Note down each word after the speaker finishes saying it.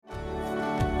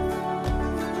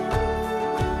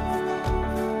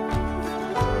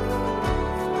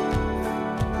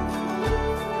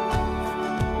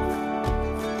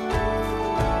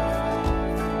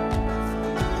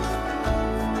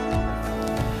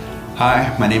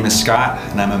Hi, my name is Scott,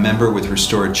 and I'm a member with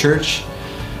Restored Church.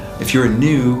 If you're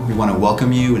new, we want to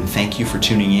welcome you and thank you for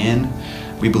tuning in.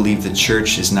 We believe the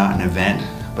church is not an event,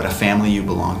 but a family you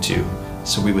belong to,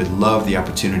 so we would love the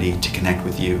opportunity to connect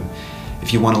with you.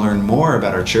 If you want to learn more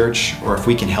about our church, or if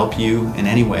we can help you in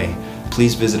any way,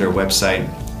 please visit our website,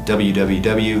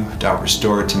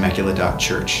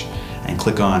 www.restoredtemecula.church, and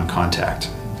click on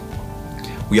Contact.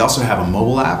 We also have a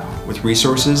mobile app with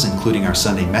resources including our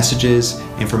Sunday messages,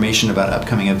 information about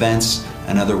upcoming events,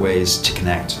 and other ways to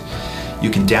connect. You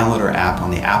can download our app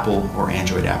on the Apple or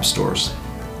Android app stores.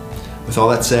 With all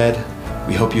that said,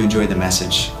 we hope you enjoyed the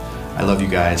message. I love you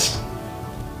guys.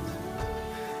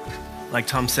 Like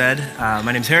Tom said,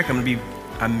 my name's Herrick.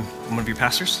 I'm one of your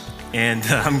pastors, and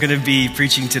I'm going to be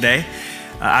preaching today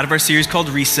out of our series called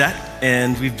Reset,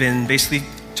 and we've been basically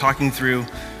talking through,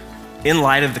 in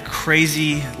light of the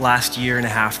crazy last year and a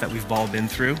half that we've all been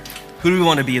through, who do we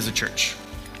want to be as a church?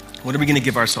 What are we going to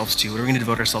give ourselves to? What are we going to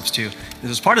devote ourselves to?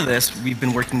 And as part of this, we've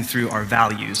been working through our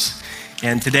values.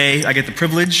 And today, I get the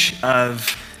privilege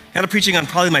of kind of preaching on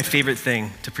probably my favorite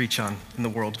thing to preach on in the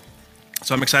world.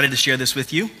 So I'm excited to share this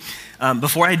with you.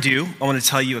 Before I do, I want to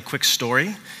tell you a quick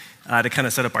story to kind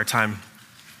of set up our time.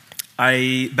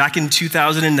 Back in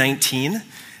 2019,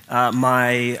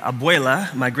 my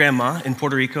abuela, my grandma in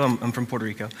Puerto Rico, I'm from Puerto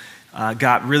Rico,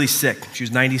 got really sick. She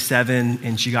was 97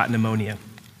 and she got pneumonia.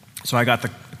 So I got the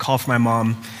call from my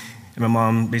mom, and my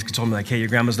mom basically told me like, hey, your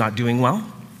grandma's not doing well.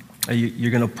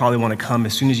 You're gonna probably wanna come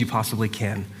as soon as you possibly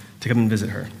can to come and visit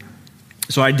her.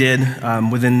 So I did.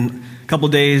 Within a couple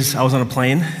days, I was on a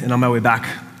plane and on my way back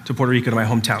to Puerto Rico to my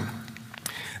hometown.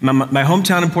 My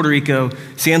hometown in Puerto Rico,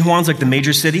 San Juan's like the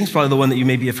major city. It's probably the one that you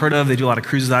maybe have heard of. They do a lot of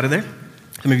cruises out of there.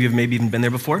 Some of you have maybe even been there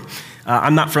before.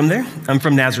 I'm not from there. I'm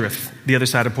from Nazareth, the other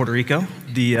side of Puerto Rico,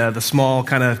 the small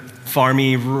kind of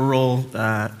farmy, rural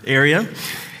area.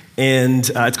 And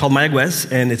it's called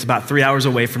Mayagüez, and it's about 3 hours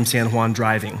away from San Juan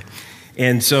driving.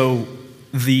 And so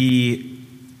the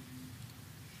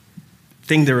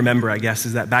thing to remember, I guess,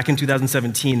 is that back in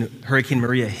 2017, Hurricane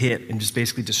Maria hit and just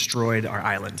basically destroyed our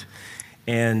island.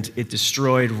 And it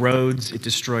destroyed roads, it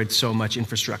destroyed so much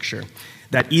infrastructure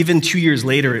that even 2 years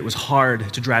later, it was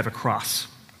hard to drive across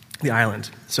the island.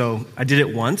 So I did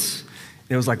it once,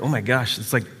 and it was like, oh my gosh,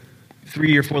 it's like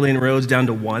 3 or 4 lane roads down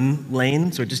to 1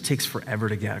 lane, so it just takes forever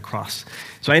to get across.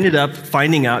 So I ended up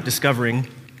discovering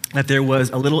that there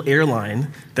was a little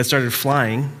airline that started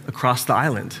flying across the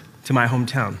island to my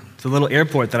hometown. It's a little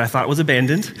airport that I thought was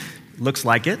abandoned. Looks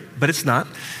like it, but it's not.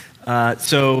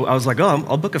 So I was like, oh,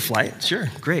 I'll book a flight. Sure,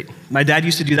 great. My dad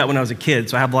used to do that when I was a kid,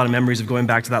 so I have a lot of memories of going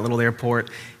back to that little airport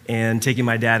and taking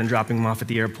my dad and dropping him off at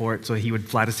the airport so he would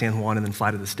fly to San Juan and then fly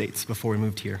to the States before we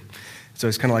moved here. So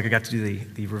it's kind of like I got to do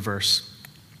the reverse.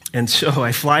 And so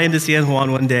I fly into San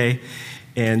Juan one day,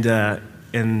 and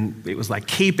it was like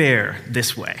Cape Air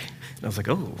this way. And I was like,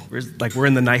 oh, we're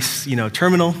in the nice,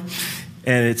 terminal.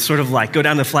 And it's sort of like go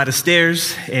down the flight of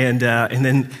stairs, and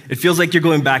then it feels like you're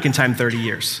going back in time 30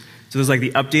 years. So there's like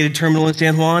the updated terminal in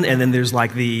San Juan, and then there's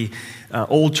like the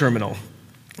old terminal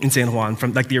in San Juan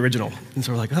from like the original. And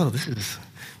so we're like, oh, this is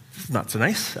not so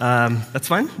nice. That's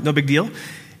fine, no big deal.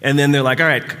 And then they're like, all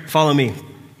right, follow me.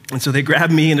 And so they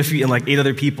grab me and like 8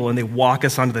 other people, and they walk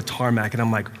us onto the tarmac. And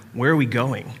I'm like, where are we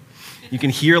going? You can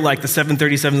hear like the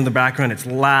 737s in the background. It's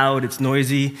loud, it's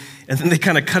noisy. And then they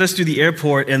kind of cut us through the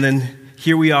airport, and then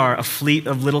here we are, a fleet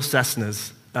of little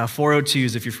Cessnas,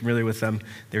 402s if you're familiar with them.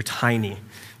 They're tiny.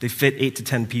 They fit 8 to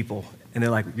 10 people. And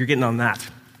they're like, you're getting on that.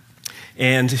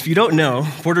 And if you don't know,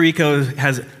 Puerto Rico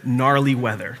has gnarly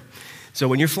weather. So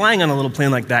when you're flying on a little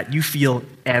plane like that, you feel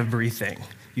everything.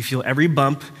 You feel every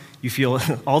bump. You feel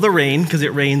all the rain, because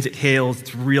it rains, it hails,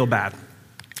 it's real bad.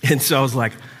 And so I was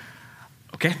like,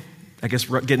 okay, I guess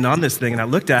we're getting on this thing. And I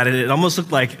looked at it, it almost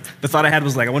looked like, the thought I had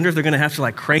was like, I wonder if they're gonna have to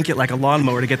like crank it like a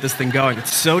lawnmower to get this thing going.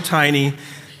 It's so tiny,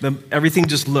 everything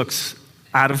just looks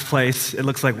out of place. It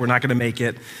looks like we're not gonna make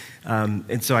it.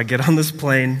 And so I get on this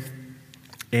plane,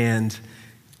 and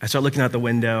I start looking out the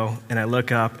window, and I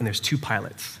look up, and there's 2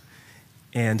 pilots.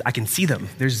 And I can see them.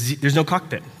 There's no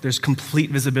cockpit. There's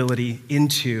complete visibility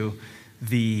into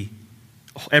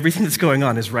everything that's going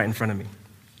on is right in front of me.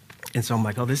 And so I'm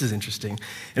like, oh, this is interesting.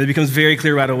 And it becomes very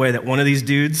clear right away that one of these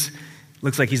dudes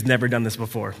looks like he's never done this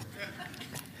before.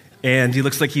 And he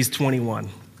looks like he's 21.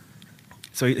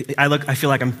 So I feel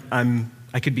like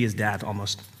I could be his dad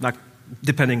almost. Not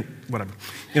depending, whatever.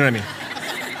 You know what I mean?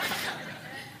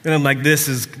 And I'm like, this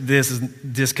is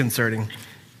disconcerting.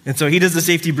 And so he does the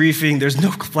safety briefing. There's no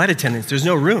flight attendants. There's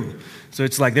no room. So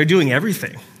it's like they're doing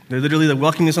everything. They're literally like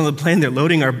welcoming us on the plane. They're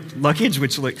loading our luggage,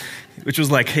 which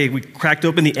was like, hey, we cracked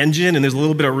open the engine and there's a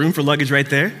little bit of room for luggage right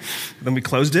there. Then we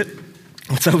closed it.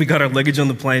 And so we got our luggage on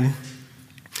the plane.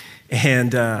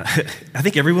 And I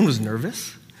think everyone was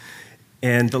nervous.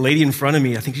 And the lady in front of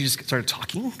me, I think she just started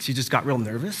talking. She just got real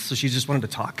nervous, so she just wanted to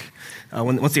talk.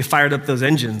 Once they fired up those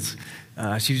engines,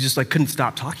 she just like couldn't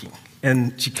stop talking.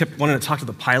 And she kept wanting to talk to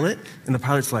the pilot, and the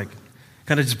pilot's like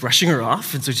kind of just brushing her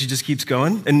off, and so she just keeps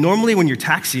going. And normally when you're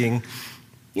taxiing,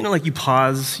 you know, like you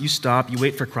pause, you stop, you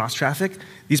wait for cross traffic.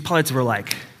 These pilots were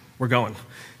like, we're going.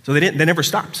 So they never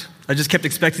stopped. I just kept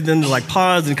expecting them to like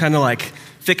pause and kind of like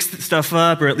fix stuff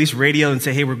up, or at least radio and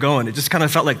say, hey, we're going. It just kind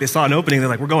of felt like they saw an opening, they're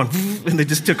like, we're going, and they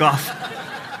just took off.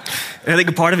 And I think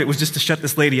a part of it was just to shut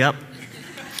this lady up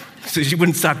so she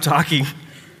wouldn't stop talking.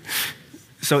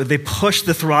 So they pushed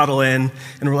the throttle in,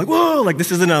 and we're like, whoa, like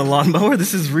this isn't a lawnmower,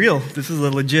 this is real. This is a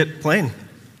legit plane.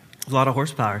 A lot of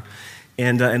horsepower.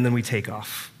 And then we take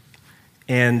off.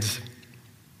 And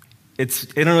I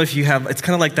don't know if you have, it's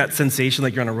kind of like that sensation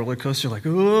like you're on a roller coaster, like,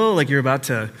 oh, like you're about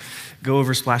to go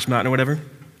over Splash Mountain or whatever.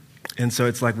 And so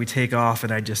it's like we take off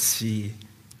and I just see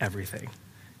everything.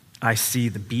 I see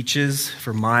the beaches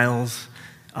for miles.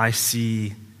 I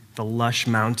see the lush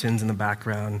mountains in the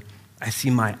background. I see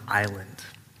my island.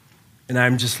 And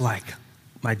I'm just like,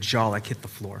 my jaw like hit the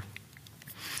floor.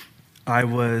 I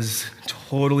was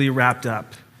totally wrapped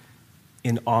up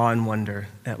in awe and wonder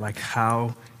at like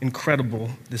how incredible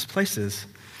this place is.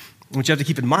 What you have to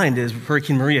keep in mind is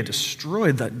Hurricane Maria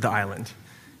destroyed the island.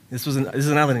 This is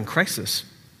an island in crisis.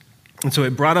 And so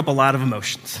it brought up a lot of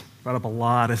emotions, brought up a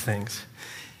lot of things.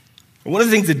 One of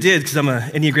the things it did, because I'm an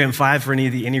Enneagram 5 for any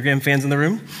of the Enneagram fans in the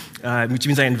room, which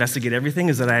means I investigate everything,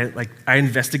 is that I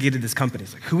investigated this company.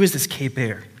 It's like, who is this Cape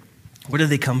Air? Where did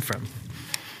they come from?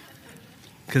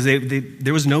 Because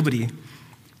there was nobody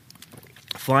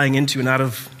flying into and out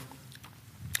of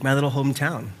my little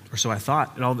hometown, or so I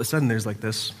thought. And all of a sudden, there's like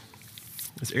this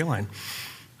airline.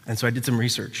 And so I did some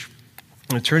research.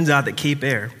 And it turns out that Cape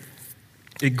Air,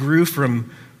 it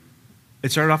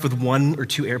started off with 1 or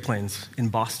 2 airplanes in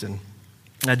Boston.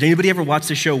 Did anybody ever watch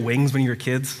the show Wings when you were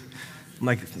kids? I'm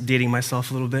like dating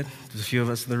myself a little bit. There's a few of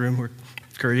us in the room who are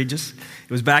courageous. It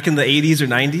was back in the 80s or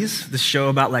 90s, this show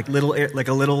about like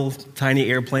a little tiny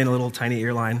airplane, a little tiny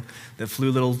airline that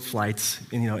flew little flights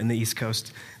in the East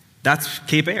Coast. That's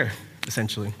Cape Air,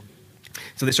 essentially.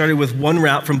 So they started with 1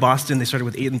 route from Boston. They started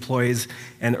with 8 employees.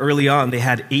 And early on, they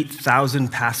had 8,000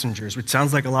 passengers, which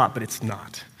sounds like a lot, but it's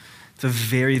not. It's a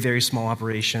very, very small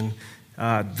operation.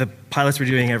 The pilots were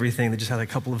doing everything. They just had a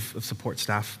couple of support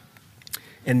staff.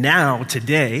 And now,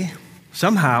 today,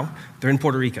 somehow, they're in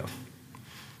Puerto Rico,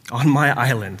 on my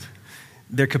island.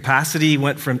 Their capacity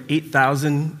went from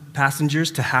 8,000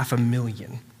 passengers to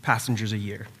 500,000 passengers a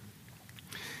year.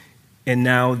 And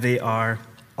now they are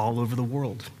all over the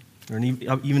world,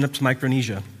 even up to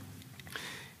Micronesia.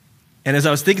 And as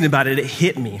I was thinking about it, it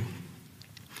hit me.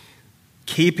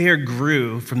 Cape Air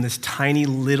grew from this tiny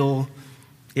little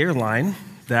airline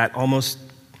that almost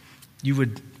you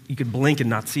could blink and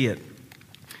not see it,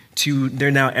 to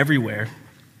they're now everywhere.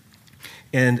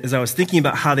 And as I was thinking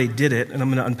about how they did it, and I'm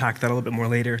going to unpack that a little bit more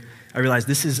later, I realized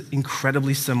this is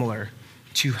incredibly similar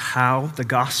to how the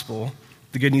gospel,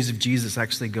 the good news of Jesus,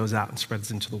 actually goes out and spreads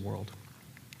into the world.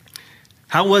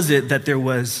 How was it that there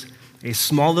was a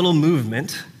small little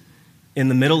movement in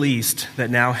the Middle East that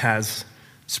now has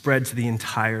spread to the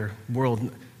entire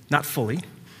world? Not fully,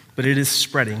 but it is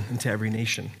spreading into every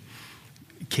nation.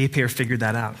 Cape Air figured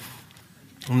that out.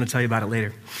 I'm going to tell you about it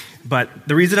later. But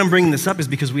the reason I'm bringing this up is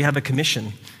because we have a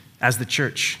commission as the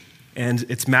church, and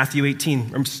it's Matthew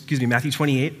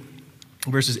 28,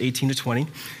 verses 18 to 20. I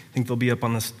think they'll be up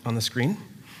on the screen.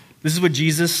 This is what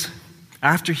Jesus,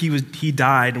 after he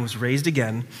died and was raised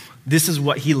again, this is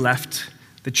what he left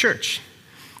the church.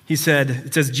 It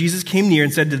says, Jesus came near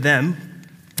and said to them,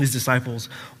 his disciples,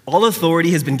 all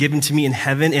authority has been given to me in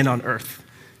heaven and on earth.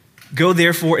 Go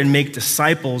therefore and make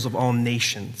disciples of all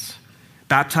nations,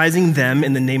 baptizing them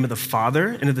in the name of the Father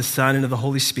and of the Son and of the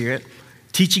Holy Spirit,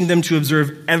 teaching them to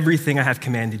observe everything I have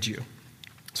commanded you.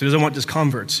 So he doesn't want just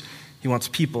converts. He wants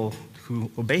people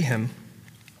who obey him.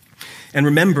 And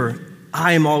remember,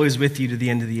 I am always with you to the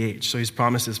end of the age. So he's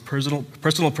promised his personal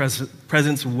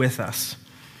presence with us.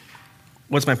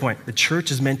 What's my point? The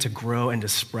church is meant to grow and to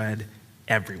spread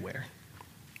everywhere.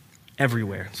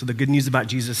 Everywhere. So the good news about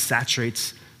Jesus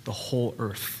saturates the whole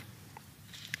earth.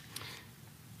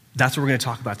 That's what we're going to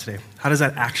talk about today. How does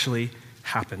that actually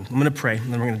happen? I'm going to pray,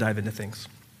 and then we're going to dive into things.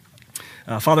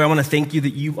 Father, I want to thank you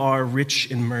that you are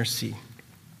rich in mercy.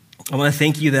 I want to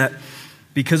thank you that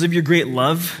because of your great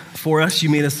love for us, you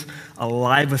made us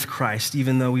alive with Christ,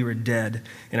 even though we were dead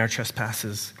in our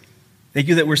trespasses. Thank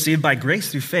you that we're saved by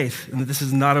grace through faith, and that this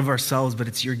is not of ourselves, but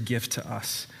it's your gift to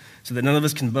us, so that none of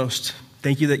us can boast.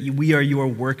 Thank you that we are your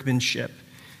workmanship.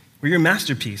 We're your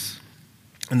masterpiece,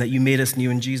 and that you made us new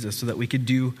in Jesus so that we could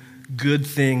do good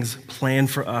things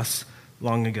planned for us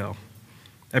long ago.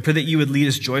 I pray that you would lead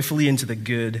us joyfully into the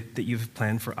good that you've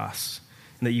planned for us,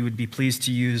 and that you would be pleased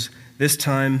to use this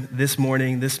time, this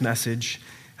morning, this message,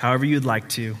 however you'd like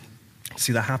to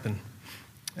see that happen.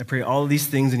 I pray all of these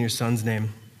things in your Son's name.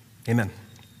 Amen.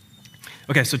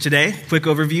 Okay, so today, quick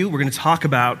overview. We're going to talk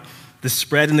about the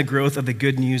spread and the growth of the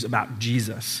good news about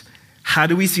Jesus. How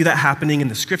do we see that happening in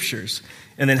the scriptures?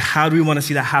 And then how do we want to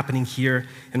see that happening here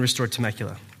in Restored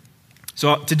Temecula?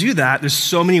 So to do that, there's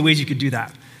so many ways you could do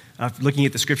that, looking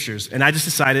at the scriptures. And I just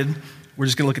decided we're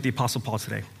just going to look at the Apostle Paul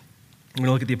today. I'm going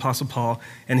to look at the Apostle Paul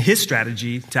and his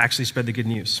strategy to actually spread the good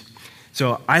news.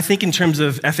 So I think in terms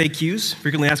of FAQs,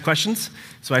 frequently asked questions.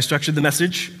 So I structured the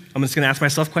message. I'm just going to ask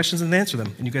myself questions and answer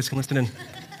them, and you guys can listen in.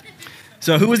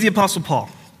 So who was the Apostle Paul?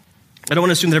 I don't want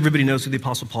to assume that everybody knows who the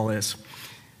Apostle Paul is.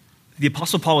 The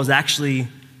Apostle Paul was actually,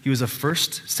 he was a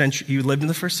first century, he lived in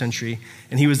the first century,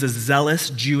 and he was a zealous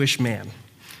Jewish man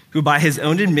who, by his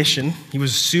own admission, he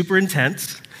was super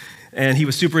intense, and he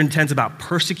was super intense about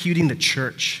persecuting the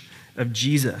church of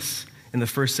Jesus in the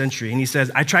first century. And he says,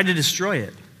 I tried to destroy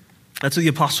it. That's who the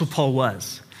Apostle Paul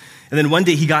was. And then one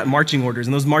day he got marching orders,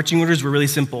 and those marching orders were really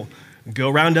simple. Go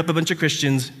round up a bunch of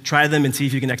Christians, try them, and see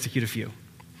if you can execute a few.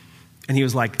 And he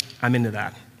was like, I'm into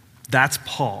that. That's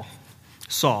Paul.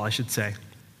 Saul, I should say.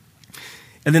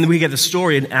 And then we get the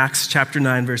story in Acts chapter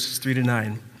 9, verses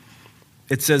 3-9.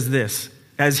 It says this,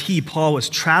 as he, Paul, was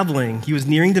traveling, he was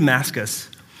nearing Damascus.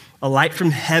 A light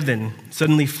from heaven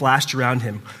suddenly flashed around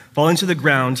him. Falling to the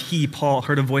ground, he, Paul,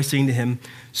 heard a voice saying to him,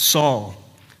 Saul,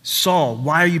 Saul,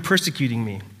 why are you persecuting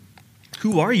me?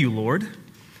 Who are you, Lord?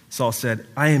 Saul said,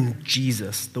 I am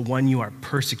Jesus, the one you are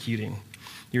persecuting.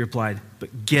 He replied,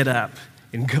 but get up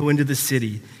and go into the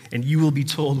city, and you will be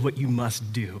told what you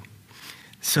must do.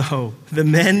 So the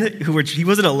men he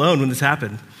wasn't alone when this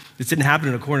happened. This didn't happen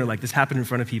in a corner, like this happened in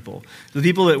front of people. The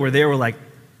people that were there were like,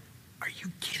 are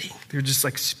you kidding? They're just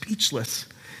like speechless.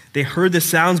 They heard the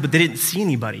sounds, but they didn't see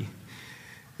anybody.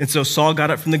 And so Saul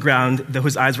got up from the ground, though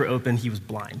his eyes were open, he was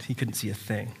blind. He couldn't see a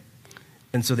thing.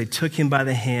 And so they took him by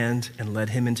the hand and led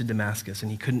him into Damascus, and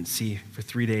he couldn't see for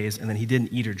 3 days, and then he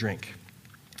didn't eat or drink.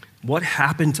 What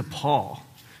happened to Paul?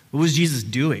 What was Jesus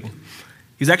doing?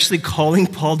 He was actually calling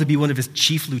Paul to be one of his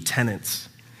chief lieutenants.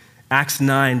 Acts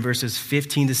 9, verses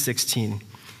 15-16.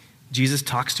 Jesus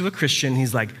talks to a Christian.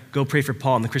 He's like, go pray for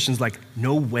Paul. And the Christian's like,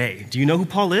 no way. Do you know who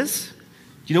Paul is?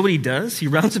 Do you know what he does? He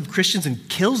rounds up Christians and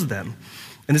kills them.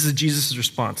 And this is Jesus'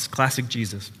 response, classic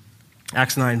Jesus.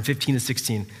 Acts 9,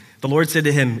 15-16. The Lord said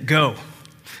to him, go,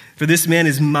 for this man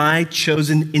is my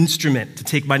chosen instrument to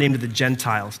take my name to the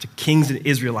Gentiles, to kings and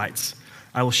Israelites.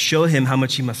 I will show him how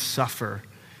much he must suffer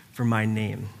for my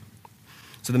name.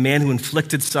 So the man who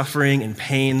inflicted suffering and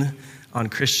pain on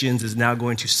Christians is now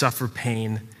going to suffer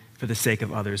pain for the sake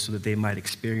of others so that they might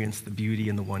experience the beauty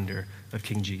and the wonder of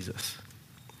King Jesus.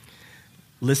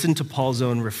 Listen to Paul's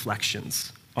own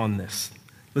reflections on this.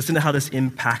 Listen to how this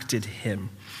impacted him.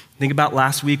 Think about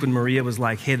last week when Maria was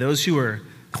like, hey, those who are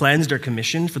cleansed are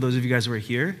commissioned. For those of you guys who are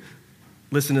here,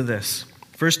 listen to this.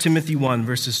 1 Timothy 1,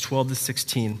 verses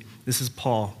 12-16. This is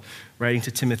Paul writing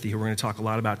to Timothy, who we're going to talk a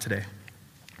lot about today.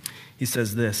 He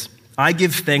says this, I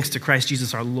give thanks to Christ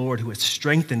Jesus our Lord, who has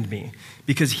strengthened me,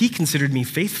 because he considered me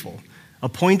faithful,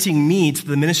 appointing me to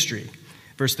the ministry.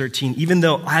 Verse 13, even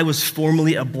though I was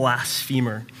formerly a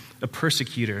blasphemer, a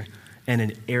persecutor, and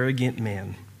an arrogant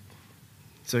man.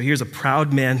 So here's a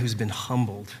proud man who's been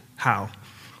humbled. How?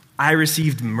 I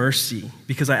received mercy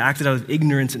because I acted out of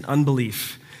ignorance and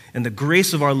unbelief, and the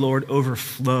grace of our Lord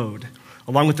overflowed,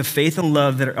 along with the faith and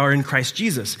love that are in Christ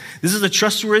Jesus. This is a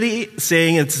trustworthy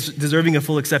saying, it's deserving of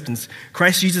full acceptance.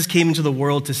 Christ Jesus came into the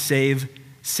world to save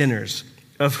sinners,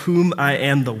 of whom I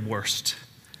am the worst.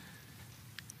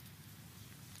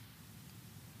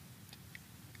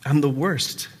 I'm the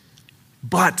worst.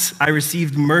 But I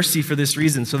received mercy for this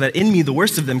reason, so that in me, the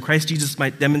worst of them, Christ Jesus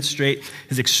might demonstrate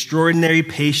his extraordinary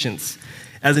patience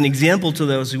as an example to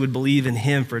those who would believe in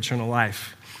him for eternal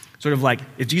life. Sort of like,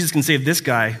 if Jesus can save this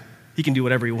guy, he can do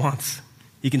whatever he wants.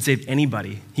 He can save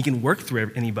anybody. He can work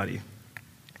through anybody.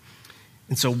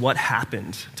 And so what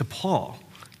happened to Paul?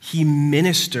 He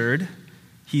ministered,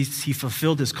 he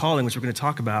fulfilled his calling, which we're going to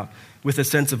talk about, with a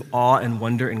sense of awe and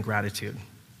wonder and gratitude.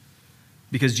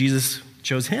 Because Jesus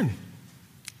chose him.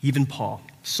 Even Paul.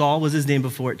 Saul was his name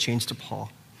before it changed to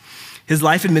Paul. His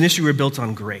life and ministry were built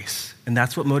on grace, and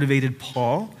that's what motivated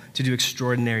Paul to do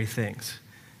extraordinary things.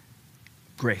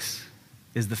 Grace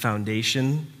is the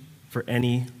foundation for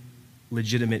any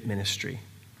legitimate ministry.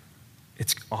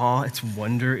 It's awe, it's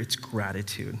wonder, it's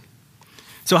gratitude.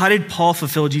 So how did Paul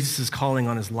fulfill Jesus' calling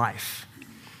on his life?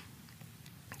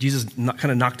 Jesus kind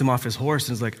of knocked him off his horse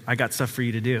and was like, I got stuff for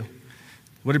you to do.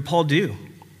 What did Paul do?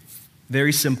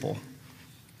 Very simple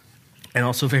and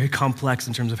also very complex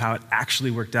in terms of how it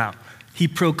actually worked out. He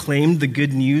proclaimed the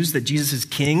good news that Jesus is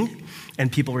king,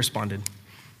 and people responded.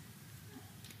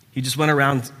 He just went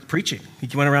around preaching. He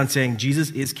went around saying, Jesus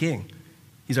is king.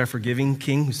 He's our forgiving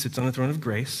king who sits on the throne of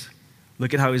grace.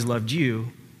 Look at how he's loved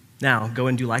you. Now go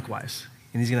and do likewise.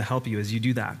 And he's going to help you as you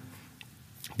do that.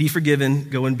 Be forgiven.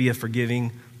 Go and be a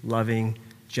forgiving, loving,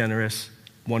 generous,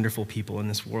 wonderful people in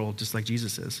this world, just like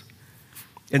Jesus is.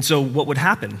 And so what would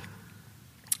happen?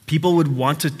 People would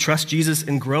want to trust Jesus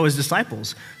and grow as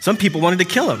disciples. Some people wanted to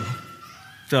kill him.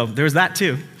 So there's that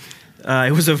too.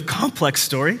 It was a complex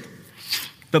story.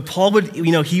 But Paul would,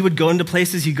 he would go into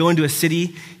places, he'd go into a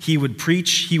city, he would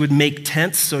preach, he would make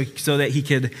tents so that he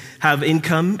could have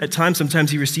income at times.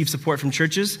 Sometimes he received support from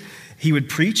churches. He would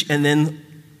preach, and then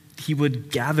he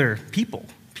would gather people.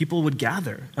 People would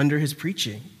gather under his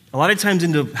preaching. A lot of times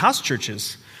into house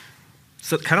churches,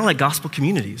 so kind of like gospel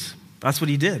communities. That's what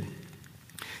he did.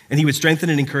 And he would strengthen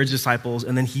and encourage disciples,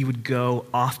 and then he would go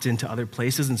often to other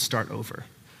places and start over.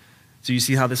 So you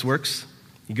see how this works?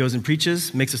 He goes and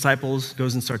preaches, makes disciples,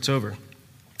 goes and starts over.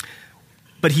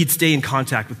 But he'd stay in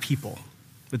contact with people,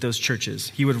 with those churches.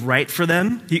 He would write for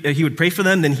them. He would pray for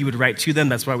them, then he would write to them.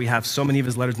 That's why we have so many of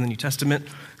his letters in the New Testament,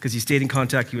 because he stayed in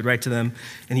contact, he would write to them,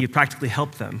 and he would practically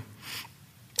help them.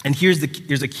 And here's a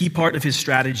key part of his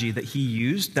strategy that he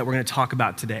used that we're going to talk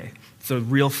about today. The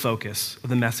real focus of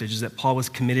the message is that Paul was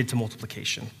committed to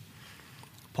multiplication.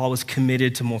 Paul was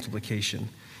committed to multiplication.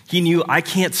 He knew, I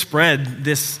can't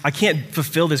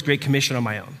fulfill this great commission on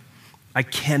my own. I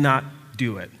cannot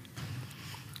do it.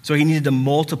 So he needed to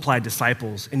multiply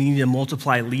disciples, and he needed to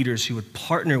multiply leaders who would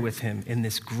partner with him in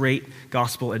this great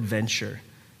gospel adventure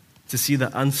to see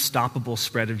the unstoppable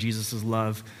spread of Jesus'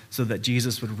 love so that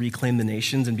Jesus would reclaim the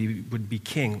nations and would be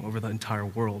king over the entire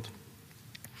world.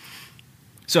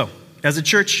 So, as a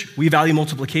church, we value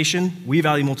multiplication. We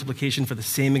value multiplication for the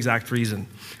same exact reason.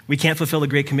 We can't fulfill the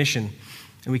Great Commission,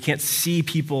 and we can't see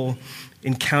people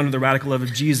encounter the radical love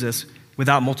of Jesus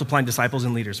without multiplying disciples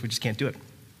and leaders. We just can't do it.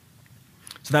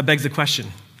 So that begs the question,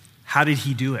 how did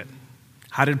he do it?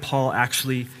 How did Paul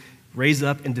actually raise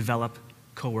up and develop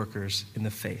coworkers in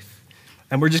the faith?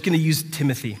 And we're just going to use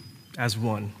Timothy as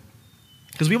one,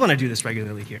 because we want to do this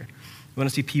regularly here. We want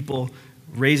to see people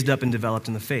raised up and developed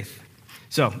in the faith.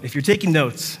 So if you're taking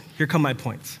notes, here come my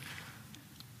points.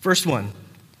 First one,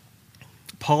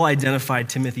 Paul identified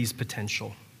Timothy's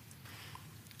potential.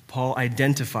 Paul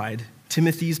identified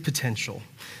Timothy's potential.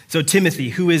 So Timothy,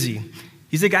 who is he?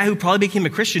 He's a guy who probably became a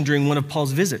Christian during one of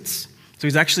Paul's visits. So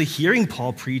he's actually hearing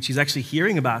Paul preach. He's actually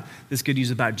hearing about this good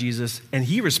news about Jesus, and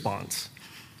he responds.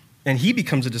 And he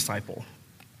becomes a disciple.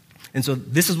 And so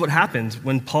this is what happened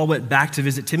when Paul went back to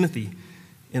visit Timothy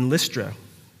in Lystra.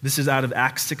 This is out of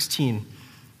Acts 16,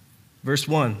 verse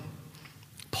 1.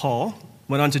 Paul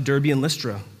went on to Derbe and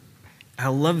Lystra. I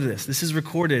love this. This is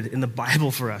recorded in the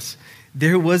Bible for us.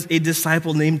 There was a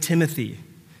disciple named Timothy,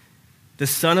 the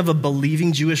son of a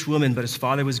believing Jewish woman, but his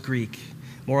father was Greek.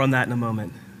 More on that in a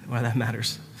moment, why that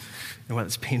matters and why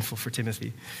that's painful for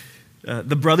Timothy.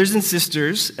 The brothers and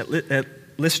sisters at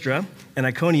Lystra and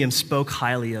Iconium spoke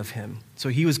highly of him. So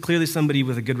he was clearly somebody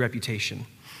with a good reputation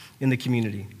in the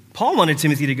community. Paul wanted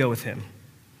Timothy to go with him.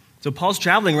 So Paul's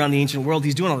traveling around the ancient world.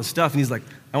 He's doing all this stuff, and he's like,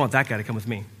 I want that guy to come with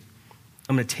me.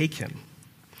 I'm going to take him.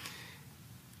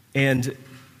 And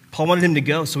Paul wanted him to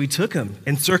go, so he took him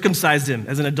and circumcised him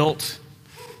as an adult.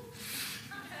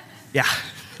 Yeah,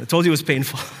 I told you it was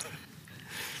painful.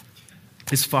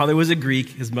 His father was a Greek.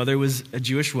 His mother was a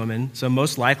Jewish woman. So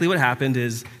most likely what happened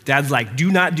is dad's like, do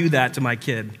not do that to my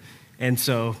kid. And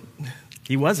so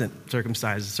he wasn't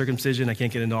circumcised. Circumcision, I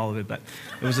can't get into all of it, but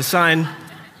it was a sign.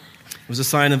 It was a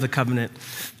sign of the covenant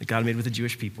that God made with the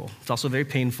Jewish people. It's also very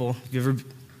painful. Have you ever,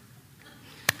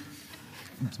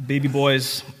 baby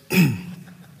boys.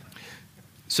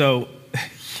 So,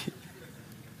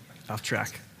 off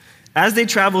track. As they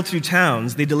traveled through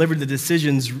towns, they delivered the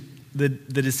decisions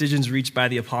reached by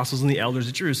the apostles and the elders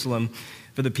at Jerusalem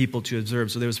for the people to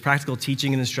observe. So there was practical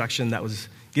teaching and instruction that was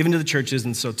given to the churches.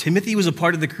 And so Timothy was a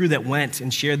part of the crew that went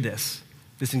and shared this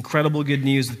incredible good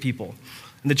news with people.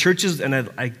 And the churches,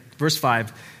 verse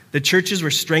 5, the churches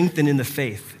were strengthened in the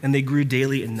faith, and they grew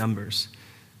daily in numbers.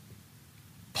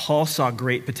 Paul saw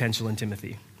great potential in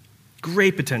Timothy.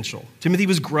 Great potential. Timothy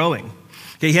was growing.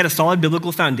 Okay, he had a solid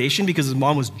biblical foundation because his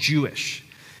mom was Jewish.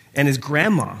 And his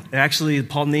grandma, actually,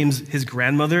 Paul names his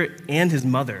grandmother and his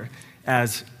mother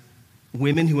as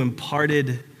women who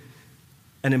imparted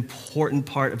an important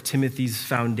part of Timothy's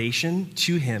foundation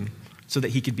to him so that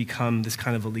he could become this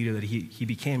kind of a leader that he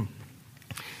became.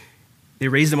 They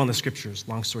raised him on the scriptures,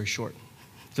 long story short.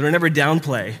 So don't ever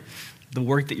downplay the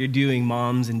work that you're doing,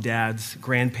 moms and dads,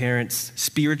 grandparents,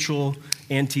 spiritual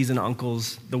aunties and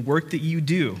uncles. The work that you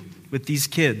do with these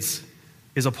kids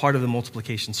is a part of the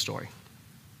multiplication story.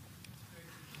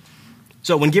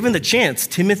 So when given the chance,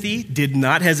 Timothy did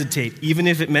not hesitate, even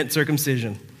if it meant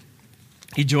circumcision.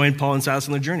 He joined Paul and Silas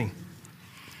on their journey.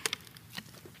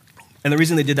 And the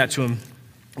reason they did that to him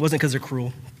wasn't because they're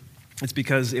cruel. It's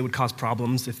because it would cause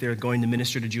problems if they're going to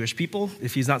minister to Jewish people.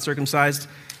 If he's not circumcised,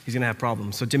 he's going to have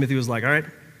problems. So Timothy was like, all right,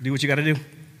 do what you got to do.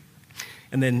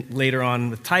 And then later on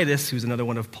with Titus, who's another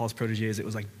one of Paul's proteges, it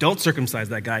was like, don't circumcise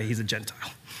that guy, he's a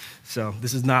Gentile. So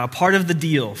this is not a part of the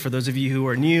deal. For those of you who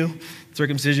are new,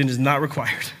 circumcision is not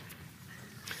required.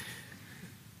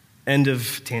 End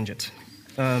of tangent.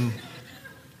 But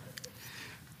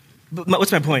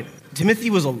what's my point? Timothy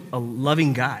was a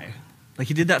loving guy. Like,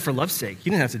 he did that for love's sake. He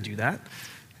didn't have to do that.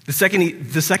 The second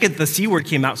the C word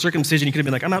came out, circumcision, he could have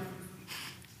been like, I'm out.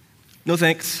 No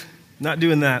thanks. Not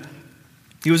doing that.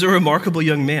 He was a remarkable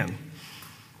young man.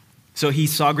 So he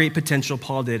saw great potential,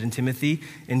 Paul did, in Timothy,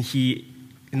 and he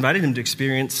invited him to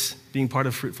experience being part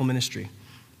of fruitful ministry.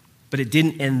 But it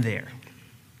didn't end there.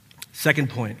 Second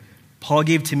point, Paul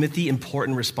gave Timothy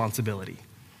important responsibility.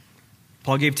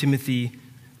 Paul gave Timothy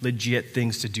legit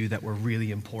things to do that were really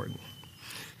important.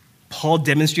 Paul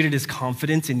demonstrated his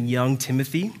confidence in young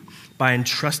Timothy by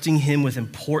entrusting him with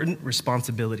important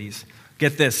responsibilities.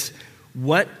 Get this.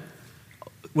 What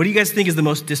do you guys think is the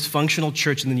most dysfunctional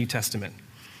church in the New Testament?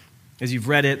 As you've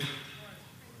read it,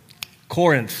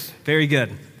 Corinth. Very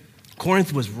good.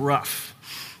 Corinth was rough.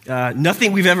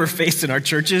 Nothing we've ever faced in our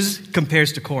churches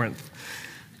compares to Corinth.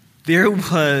 There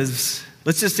was,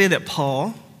 let's just say that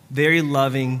Paul, very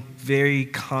loving, very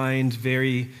kind,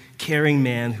 very caring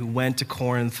man who went to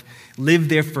Corinth, lived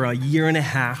there for a year and a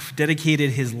half, dedicated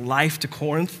his life to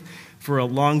Corinth for a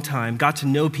long time, got to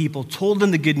know people, told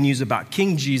them the good news about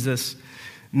King Jesus.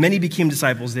 Many became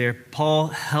disciples there. Paul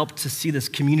helped to see this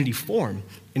community form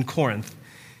in Corinth.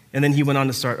 And then he went on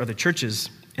to start other churches.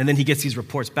 And then he gets these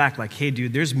reports back like, hey,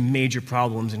 dude, there's major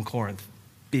problems in Corinth,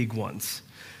 big ones.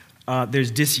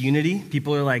 There's disunity.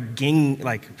 People are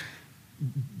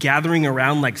gathering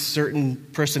around like certain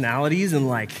personalities and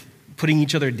like putting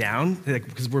each other down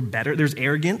because we're better. There's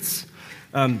arrogance.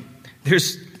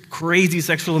 There's crazy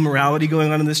sexual immorality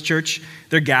going on in this church.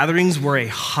 Their gatherings were a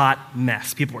hot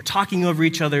mess. People were talking over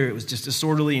each other. It was just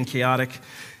disorderly and chaotic.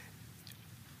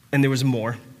 And there was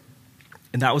more.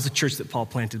 And that was the church that Paul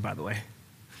planted, by the way.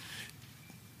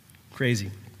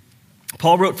 Crazy.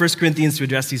 Paul wrote 1 Corinthians to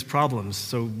address these problems.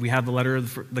 So we have the letter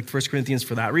of 1 Corinthians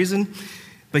for that reason.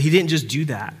 But he didn't just do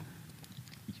that.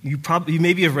 You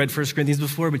maybe have read 1 Corinthians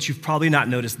before, but you've probably not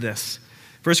noticed this.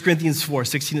 1 Corinthians 4,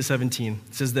 16 to 17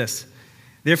 says this.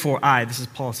 Therefore this is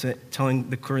Paul telling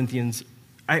the Corinthians,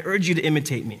 I urge you to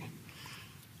imitate me.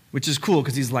 Which is cool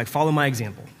because he's like, follow my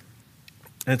example.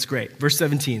 And it's great. Verse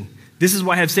 17, this is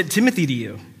why I have sent Timothy to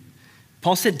you.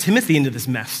 Paul sent Timothy into this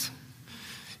mess,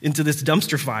 into this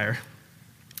dumpster fire.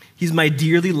 He's my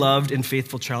dearly loved and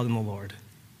faithful child in the Lord.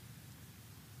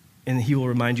 And he will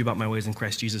remind you about my ways in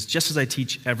Christ Jesus, just as I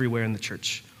teach everywhere in the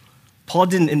church. Paul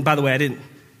didn't, and by the way,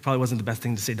 probably wasn't the best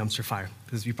thing to say dumpster fire,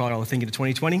 because you probably all are thinking of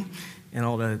 2020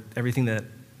 and everything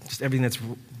that's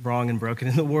wrong and broken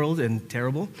in the world and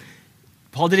terrible.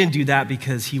 Paul didn't do that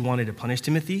because he wanted to punish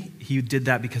Timothy. He did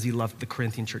that because he loved the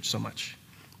Corinthian church so much.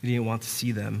 He didn't want to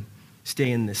see them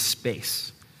stay in this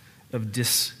space of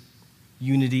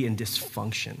disunity and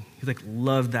dysfunction. He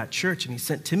loved that church, and he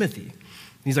sent Timothy.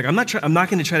 And he's like, I'm not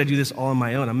going to try to do this all on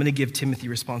my own. I'm going to give Timothy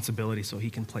responsibility so he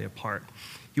can play a part.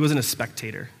 He wasn't a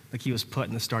spectator. He was put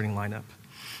in the starting lineup.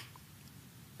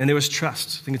 And there was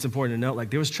trust. I think it's important to note,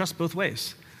 there was trust both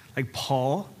ways.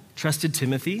 Paul trusted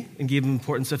Timothy and gave him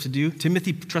important stuff to do.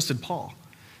 Timothy trusted Paul.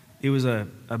 It was a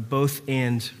both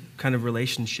and kind of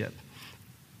relationship.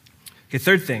 Okay,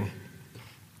 third thing.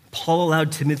 Paul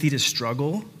allowed Timothy to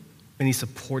struggle, and he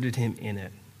supported him in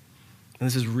it. And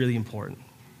this is really important.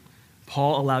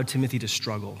 Paul allowed Timothy to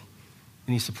struggle,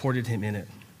 and he supported him in it.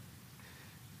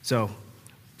 So,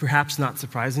 perhaps not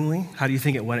surprisingly, how do you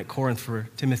think it went at Corinth for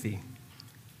Timothy?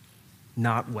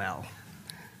 Not well.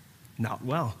 Not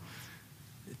well.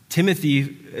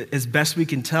 Timothy, as best we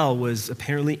can tell, was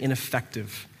apparently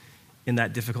ineffective in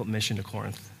that difficult mission to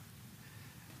Corinth.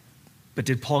 But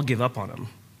did Paul give up on him?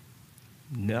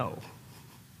 No.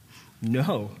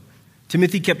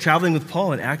 Timothy kept traveling with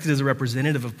Paul and acted as a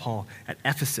representative of Paul at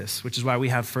Ephesus, which is why we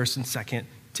have 1st and 2nd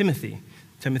Timothy.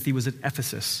 Timothy was at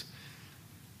Ephesus,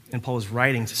 and Paul was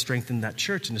writing to strengthen that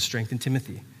church and to strengthen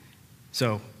Timothy.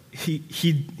 So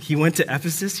he went to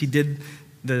Ephesus. He did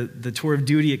the tour of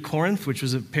duty at Corinth, which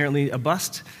was apparently a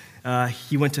bust.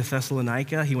 He went to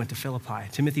Thessalonica. He went to Philippi.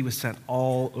 Timothy was sent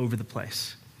all over the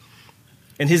place.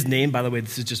 And his name, by the way,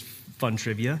 this is just fun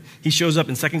trivia. He shows up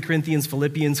in 2 Corinthians,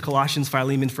 Philippians, Colossians,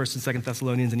 Philemon, 1st and 2nd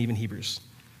Thessalonians, and even Hebrews.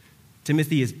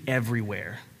 Timothy is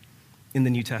everywhere in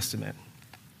the New Testament.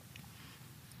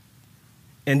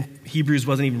 And Hebrews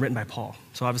wasn't even written by Paul.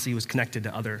 So obviously he was connected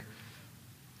to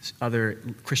other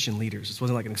Christian leaders. This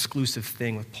wasn't like an exclusive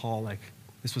thing with Paul. Like,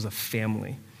 this was a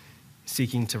family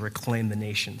seeking to reclaim the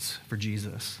nations for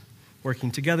Jesus,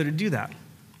 working together to do that.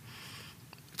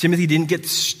 Timothy didn't get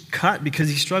cut because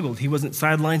he struggled. He wasn't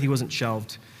sidelined. He wasn't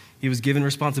shelved. He was given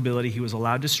responsibility. He was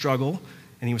allowed to struggle,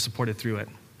 and he was supported through it.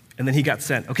 And then he got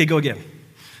sent. Okay, go again.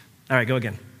 All right, go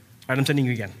again. All right, I'm sending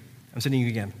you again. I'm sending you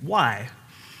again. Why?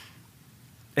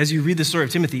 As you read the story of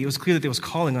Timothy, it was clear that there was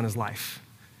calling on his life.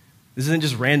 This isn't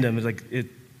just random.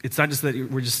 It's not just that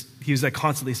he was like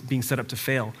constantly being set up to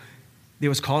fail. There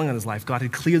was calling on his life. God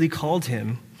had clearly called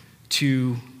him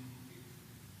to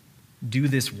do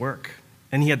this work.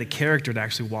 And he had the character to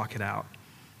actually walk it out.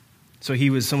 So he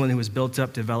was someone who was built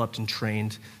up, developed, and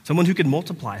trained. Someone who could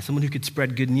multiply, someone who could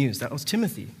spread good news. That was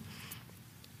Timothy.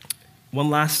 One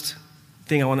last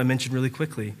thing I want to mention really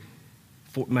quickly,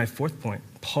 for my 4th point.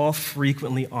 Paul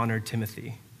frequently honored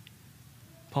Timothy.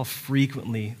 If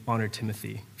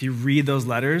you read those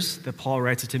letters that Paul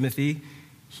writes to Timothy,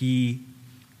 the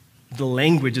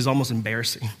language is almost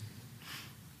embarrassing.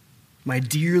 My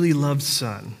dearly loved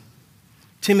son,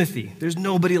 Timothy, there's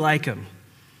nobody like him.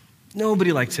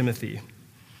 Nobody like Timothy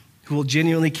who will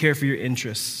genuinely care for your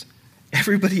interests.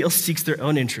 Everybody else seeks their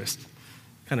own interest.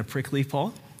 Kind of prickly,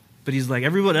 Paul. But he's like,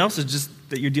 everyone else is just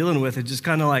that you're dealing with is just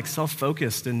kind of like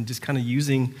self-focused and just kind of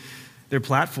using their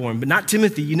platform. But not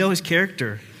Timothy. You know his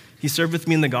character. He served with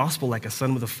me in the gospel like a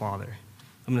son with a father.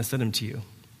 I'm going to send him to you.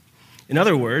 In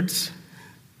other words,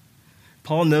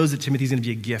 Paul knows that Timothy's going to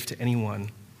be a gift to anyone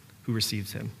who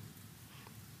receives him.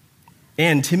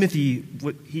 And Timothy,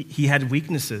 he had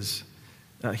weaknesses.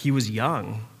 He was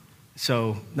young.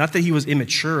 So not that he was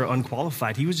immature or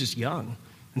unqualified. He was just young.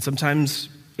 And sometimes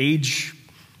age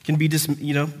can be,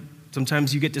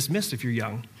 sometimes you get dismissed if you're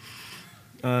young.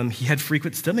 He had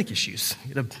frequent stomach issues. He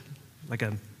had a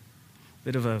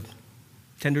bit of a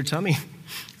tender tummy.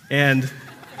 And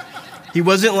he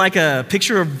wasn't like a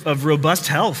picture of robust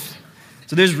health.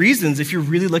 So there's reasons. If you're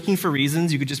really looking for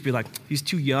reasons, you could just be like, he's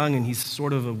too young and he's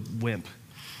sort of a wimp.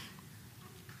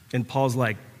 And Paul's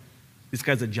like, this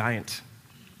guy's a giant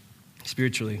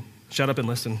spiritually. Shut up and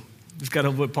listen. This guy,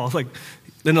 what Paul's like,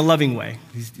 in a loving way.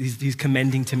 He's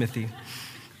commending Timothy.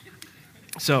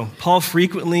 So Paul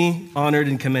frequently honored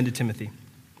and commended Timothy.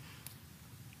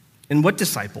 And what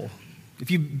disciple?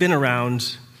 If you've been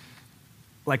around,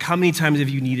 like how many times have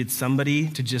you needed somebody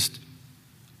to just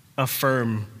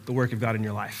affirm the work of God in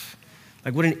your life?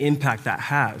 Like what an impact that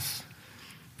has.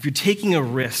 If you're taking a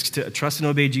risk to trust and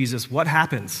obey Jesus, what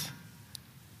happens?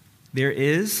 There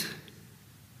is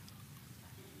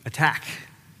attack,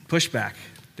 pushback.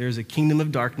 There's a kingdom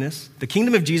of darkness. The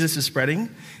kingdom of Jesus is spreading,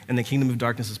 and the kingdom of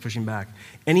darkness is pushing back.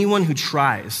 Anyone who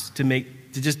tries to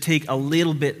just take a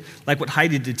little bit, like what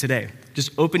Heidi did today,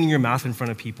 just opening your mouth in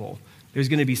front of people, there's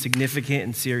going to be significant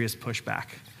and serious pushback.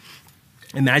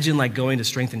 Imagine like going to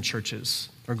strengthen churches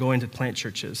or going to plant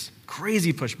churches.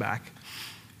 Crazy pushback.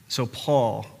 So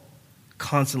Paul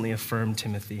constantly affirmed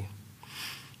Timothy.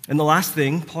 And the last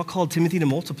thing, Paul called Timothy to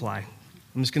multiply.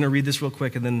 I'm just going to read this real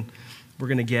quick and then we're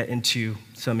going to get into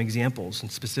some examples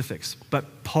and specifics.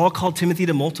 But Paul called Timothy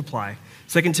to multiply.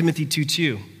 2 Timothy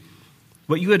 2:2.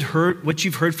 What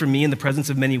you've heard from me in the presence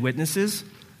of many witnesses,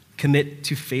 commit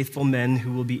to faithful men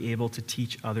who will be able to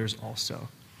teach others also.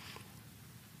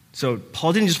 So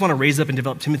Paul didn't just want to raise up and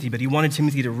develop Timothy, but he wanted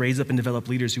Timothy to raise up and develop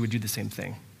leaders who would do the same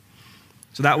thing.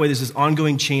 So that way there's this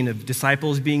ongoing chain of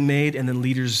disciples being made and then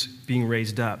leaders being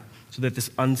raised up so that this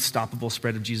unstoppable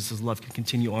spread of Jesus' love can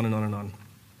continue on and on and on.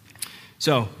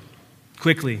 So,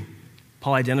 quickly,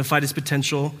 Paul identified his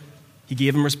potential. He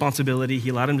gave him responsibility. He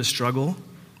allowed him to struggle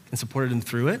and supported him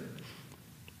through it.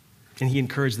 And he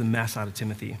encouraged the mess out of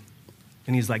Timothy.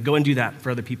 And he's like, go and do that for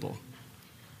other people.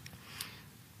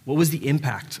 What was the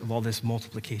impact of all this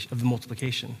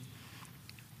multiplication?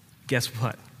 Guess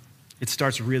what? It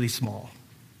starts really small.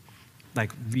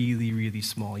 Like really, really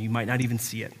small. You might not even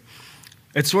see it.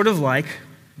 It's sort of like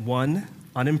 1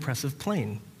 unimpressive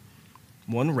plane.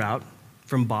 One route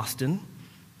from Boston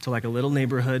to like a little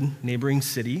neighboring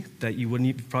city that you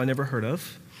wouldn't probably never heard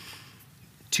of.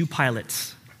 2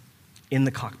 pilots in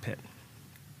the cockpit.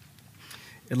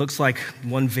 It looks like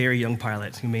one very young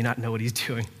pilot who may not know what he's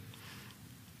doing.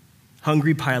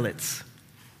 Hungry pilots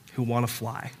who want to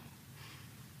fly.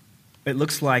 It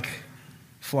looks like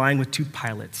flying with 2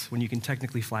 pilots when you can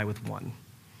technically fly with 1.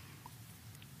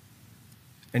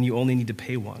 And you only need to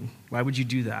pay 1. Why would you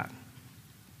do that?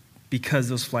 Because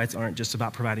those flights aren't just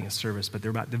about providing a service, but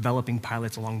they're about developing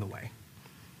pilots along the way.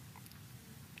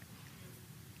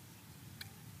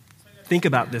 Think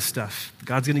about this stuff.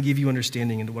 God's going to give you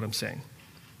understanding into what I'm saying.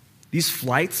 These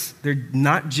flights, they're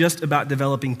not just about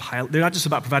developing they're not just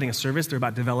about providing a service, they're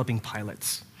about developing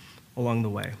pilots along the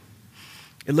way.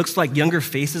 It looks like younger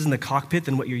faces in the cockpit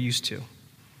than what you're used to.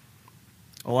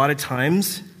 A lot of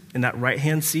times in that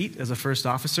right-hand seat as a first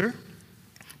officer,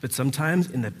 but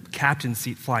sometimes in the captain's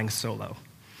seat flying solo.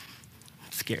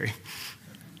 Scary.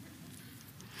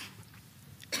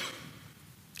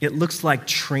 It looks like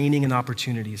training and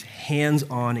opportunities,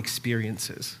 hands-on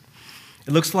experiences.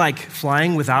 It looks like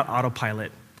flying without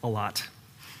autopilot a lot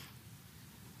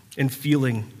and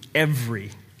feeling every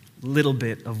little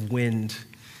bit of wind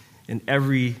and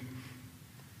every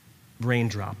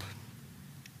raindrop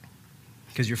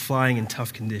because you're flying in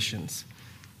tough conditions.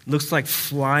 It looks like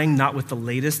flying not with the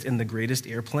latest and the greatest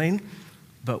airplane,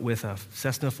 but with a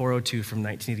Cessna 402 from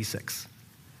 1986.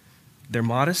 They're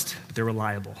modest, but they're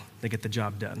reliable. They get the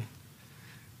job done.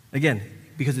 Again,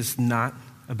 because it's not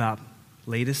about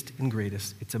latest and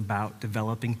greatest, it's about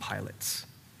developing pilots.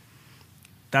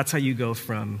 That's how you go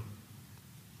from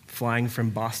flying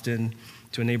from Boston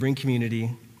to a neighboring community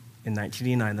in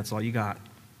 1989, that's all you got,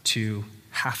 to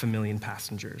 500,000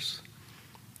 passengers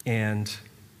and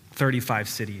 35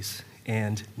 cities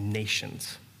and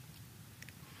nations,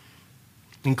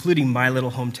 including my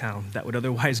little hometown that would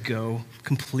otherwise go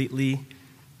completely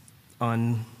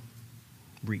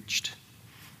unreached.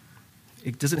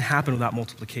 It doesn't happen without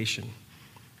multiplication.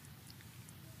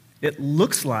 It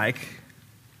looks like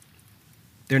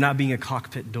there not being a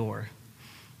cockpit door,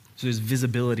 so there's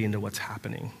visibility into what's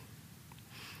happening.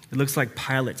 It looks like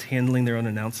pilots handling their own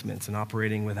announcements and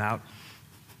operating without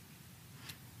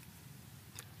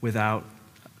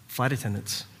flight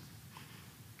attendants,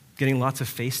 getting lots of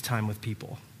face time with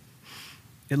people.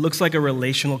 It looks like a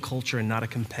relational culture and not a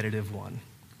competitive one.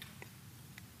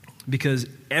 Because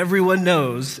everyone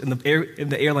knows in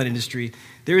the airline industry,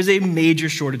 there is a major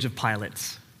shortage of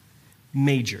pilots.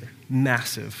 Major,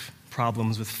 massive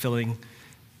problems with filling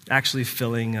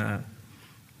the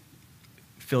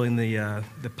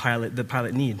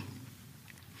pilot need.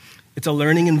 It's a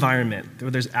learning environment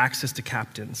where there's access to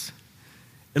captains.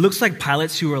 It looks like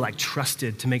pilots who are like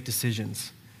trusted to make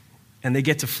decisions, and they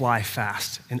get to fly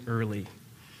fast and early.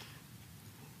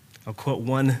 I'll quote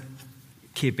one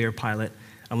Cape Air pilot,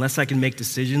 "Unless I can make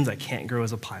decisions, I can't grow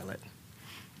as a pilot."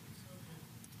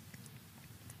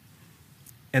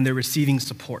 And they're receiving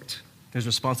support. There's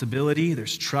responsibility,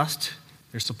 there's trust,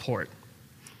 there's support.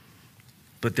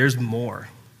 But there's more.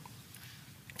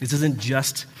 This isn't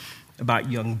just about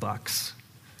young bucks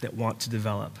that want to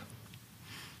develop.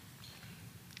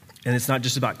 And it's not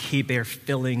just about Cape Air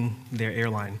filling their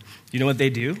airline. You know what they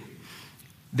do?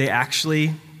 They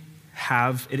actually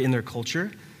have it in their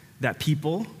culture that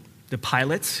people, the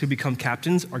pilots who become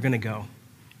captains, are going to go.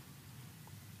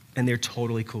 And they're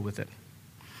totally cool with it.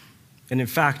 And in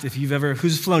fact,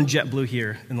 who's flown JetBlue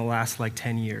here in the last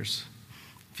 10 years?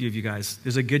 A few of you guys.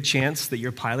 There's a good chance that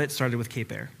your pilot started with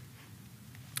Cape Air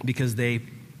because they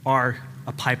are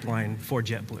a pipeline for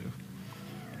JetBlue.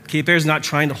 Cape Air is not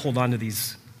trying to hold on to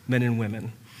these men and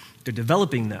women. They're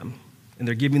developing them, and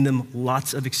they're giving them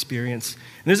lots of experience.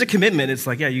 And there's a commitment. It's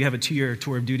like, yeah, you have a 2-year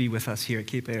tour of duty with us here at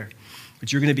Cape Air,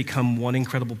 but you're going to become one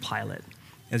incredible pilot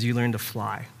as you learn to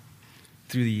fly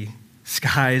through the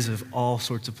skies of all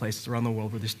sorts of places around the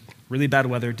world where there's really bad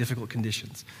weather, difficult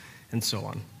conditions, and so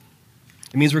on.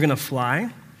 It means we're going to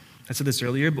fly. I said this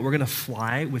earlier, but we're going to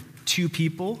fly with 2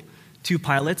 people, 2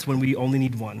 pilots, when we only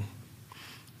need 1.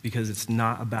 Because it's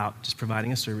not about just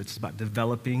providing a service, it's about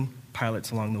developing pilots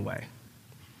along the way.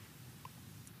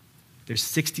 There's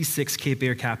 66 Cape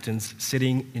Air captains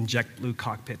sitting in JetBlue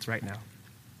cockpits right now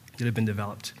that have been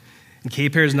developed. And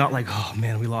Cape Air is not like, oh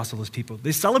man, we lost all those people.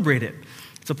 They celebrate it.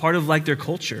 It's a part of their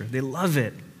culture. They love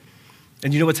it.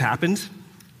 And you know what's happened?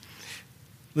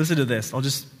 Listen to this. I'll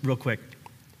just real quick.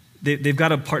 They've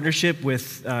got a partnership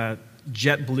with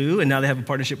JetBlue, and now they have a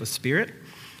partnership with Spirit.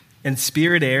 And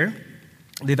Spirit Air,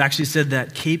 they've actually said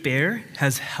that Cape Air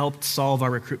has helped solve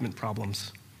our recruitment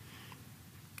problems.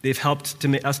 They've helped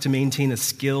us to maintain a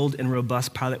skilled and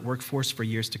robust pilot workforce for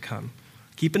years to come.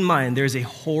 Keep in mind, there's a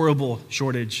horrible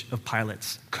shortage of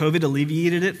pilots. COVID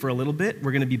alleviated it for a little bit.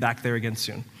 We're going to be back there again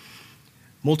soon.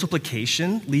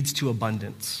 Multiplication leads to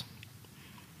abundance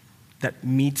that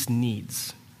meets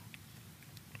needs.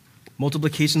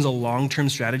 Multiplication is a long-term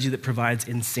strategy that provides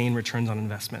insane returns on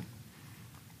investment.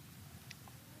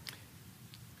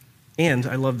 And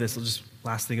I love this.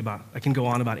 Last thing I can go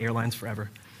on about airlines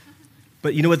forever.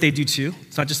 But you know what they do too?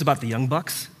 It's not just about the young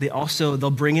bucks.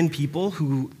 They'll bring in people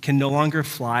who can no longer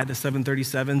fly the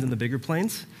 737s and the bigger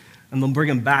planes, and they'll bring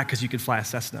them back because you could fly a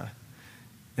Cessna.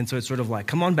 And so it's sort of like,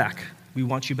 come on back. We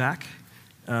want you back.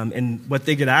 And what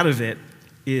they get out of it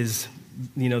is,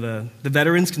 the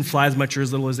veterans can fly as much or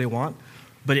as little as they want,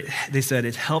 but they said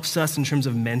it helps us in terms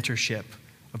of mentorship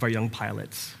of our young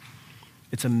pilots.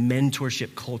 It's a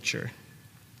mentorship culture.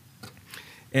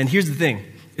 And here's the thing.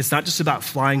 It's not just about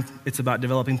flying, it's about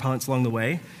developing pilots along the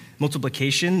way.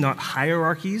 Multiplication, not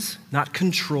hierarchies, not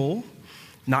control,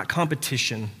 not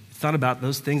competition. It's not about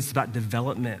those things, it's about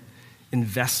development,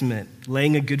 investment,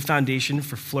 laying a good foundation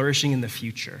for flourishing in the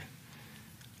future.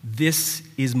 This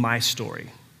is my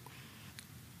story.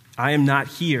 I am not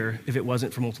here if it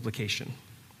wasn't for multiplication.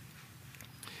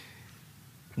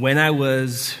 When I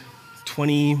was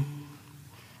 10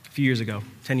 years ago,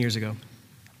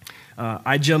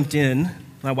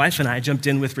 my wife and I jumped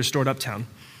in with Restored Uptown.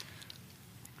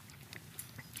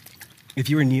 If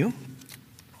you are new,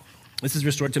 this is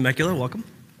Restored Temecula, welcome.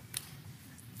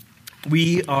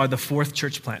 We are the fourth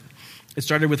church plant. It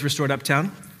started with Restored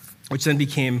Uptown, which then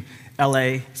became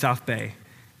LA, South Bay,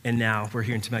 and now we're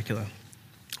here in Temecula.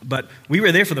 But we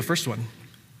were there for the first one.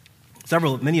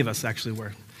 Many of us actually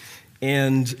were.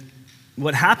 And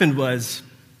what happened was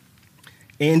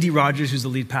Andy Rogers, who's the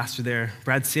lead pastor there,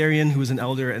 Brad Sarian, who was an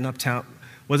elder at Uptown,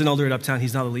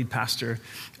 he's now the lead pastor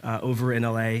over in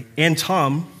LA, and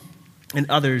Tom and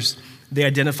others, they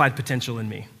identified potential in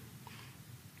me.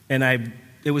 And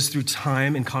it was through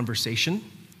time and conversation.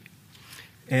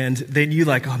 And they knew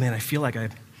oh man, I feel like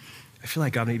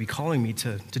God may be calling me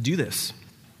to do this,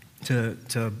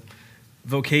 to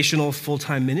vocational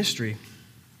full-time ministry.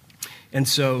 And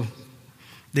so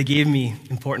they gave me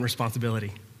important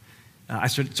responsibility. I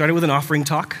started with an offering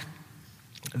talk.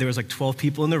 There was 12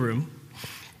 people in the room.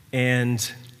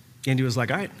 And Andy was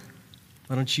like, all right,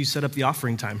 why don't you set up the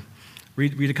offering time?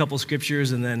 Read a couple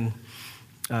scriptures and then,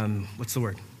 what's the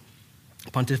word?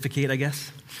 Pontificate, I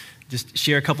guess. Just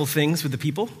share a couple things with the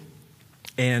people.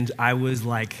 And I was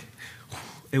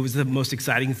it was the most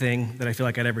exciting thing that I feel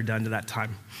like I'd ever done to that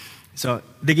time. So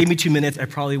they gave me 2 minutes. I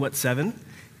probably went 7.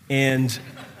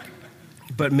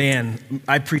 But man,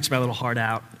 I preached my little heart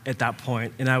out at that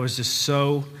point. And I was just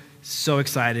so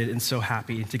excited and so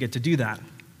happy to get to do that.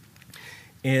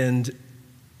 And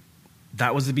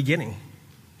that was the beginning.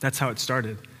 That's how it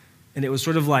started. And it was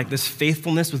sort of this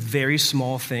faithfulness with very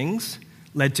small things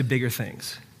led to bigger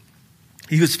things.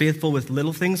 He who is faithful with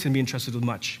little things can be entrusted with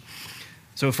much.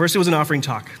 So first it was an offering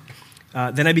talk.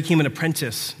 Then I became an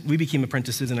apprentice. We became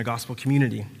apprentices in a gospel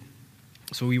community.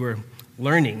 So we were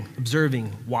learning,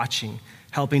 observing, watching,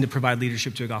 helping to provide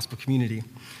leadership to a gospel community.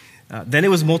 Then it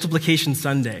was Multiplication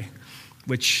Sunday,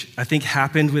 which I think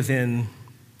happened within,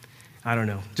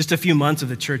 just a few months of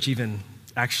the church even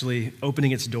actually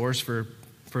opening its doors for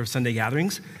Sunday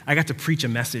gatherings. I got to preach a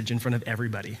message in front of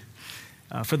everybody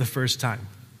for the first time.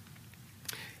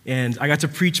 And I got to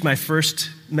preach my first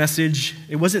message.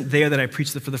 It wasn't there that I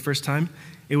preached it for the first time.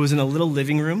 It was in a little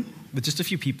living room with just a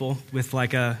few people with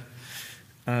an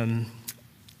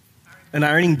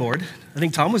ironing board. I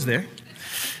think Tom was there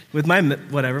with my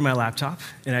laptop.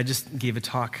 And I just gave a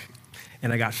talk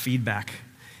and I got feedback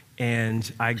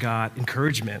and I got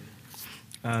encouragement.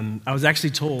 I was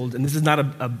actually told, and this is not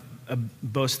a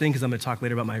boast thing because I'm going to talk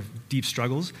later about my deep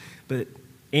struggles, but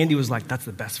Andy was like, that's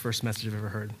the best first message I've ever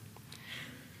heard.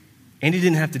 Andy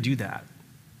didn't have to do that.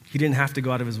 He didn't have to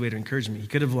go out of his way to encourage me. He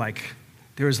could have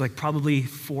there was probably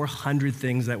 400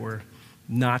 things that were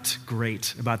not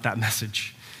great about that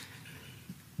message.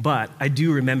 But I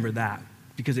do remember that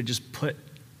because it just put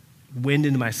wind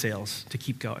into my sails to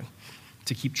keep going,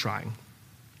 to keep trying,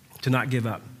 to not give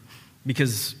up.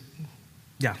 Because,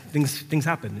 things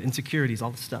happen, insecurities,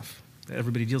 all the stuff that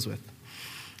everybody deals with.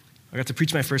 I got to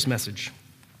preach my first message.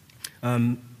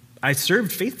 I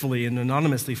served faithfully and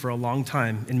anonymously for a long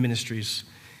time in ministries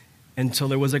until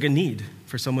there was a need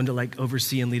for someone to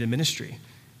oversee and lead a ministry.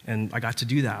 And I got to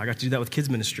do that. I got to do that with kids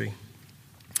ministry.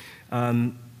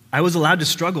 I was allowed to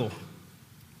struggle,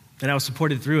 and I was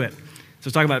supported through it.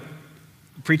 So talking about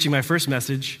preaching my first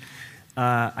message,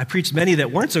 I preached many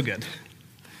that weren't so good.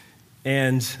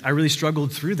 And I really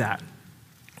struggled through that.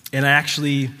 And I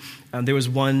actually, there was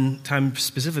one time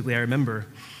specifically I remember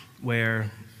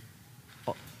where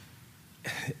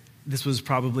this was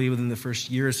probably within the first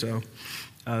year or so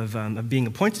of being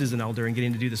appointed as an elder and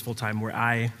getting to do this full time, where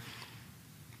I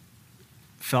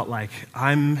felt like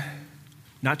I'm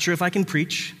not sure if I can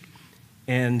preach,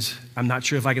 and I'm not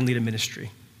sure if I can lead a ministry.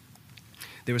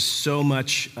 There was so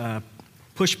much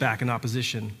pushback and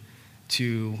opposition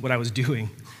to what I was doing,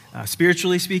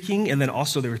 spiritually speaking, and then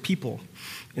also there were people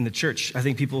in the church. I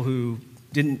think people who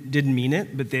didn't mean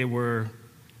it, but they were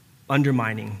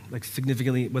undermining, like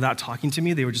significantly, without talking to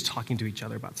me, they were just talking to each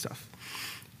other about stuff.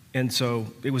 And so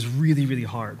it was really, really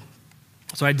hard.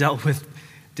 So I dealt with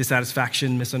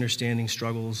dissatisfaction, misunderstanding,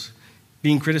 struggles,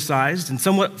 being criticized, and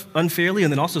somewhat unfairly,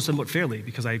 and then also somewhat fairly,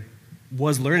 because I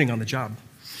was learning on the job.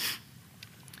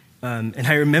 And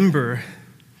I remember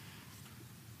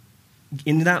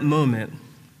in that moment,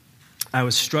 I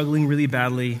was struggling really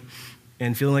badly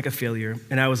and feeling like a failure,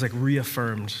 and I was like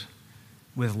reaffirmed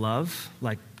with love,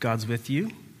 like God's with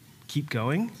you, keep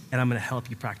going, and I'm going to help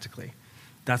you practically.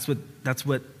 That's what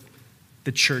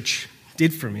the church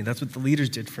did for me. That's what the leaders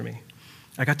did for me.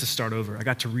 I got to start over. I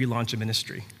got to relaunch a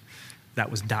ministry that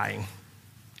was dying.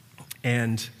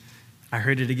 And I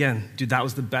heard it again. Dude, that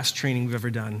was the best training we've ever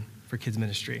done for kids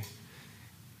ministry.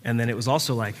 And then it was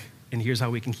also like, and here's how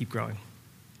we can keep growing.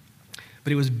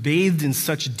 But it was bathed in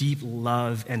such deep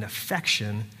love and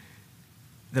affection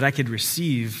that I could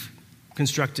receive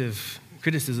constructive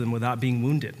criticism without being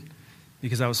wounded,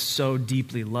 because I was so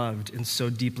deeply loved and so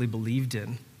deeply believed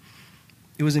in.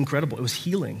 It was incredible. It was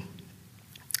healing.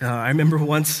 I remember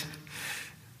once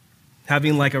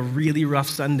having like a really rough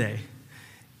Sunday.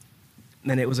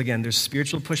 And it was, again, there's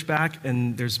spiritual pushback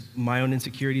and there's my own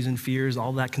insecurities and fears,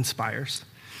 all that conspires.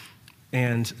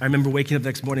 And I remember waking up the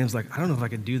next morning, I was like, I don't know if I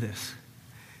could do this.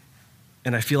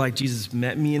 And I feel like Jesus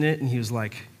met me in it, and he was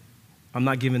like, I'm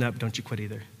not giving up, don't you quit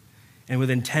either. And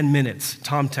within 10 minutes,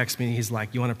 Tom texts me, and he's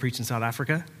like, you want to preach in South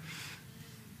Africa?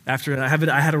 After I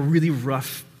had a really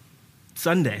rough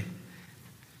Sunday.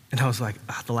 And I was like,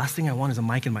 the last thing I want is a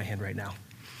mic in my hand right now.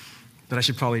 But I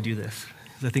should probably do this,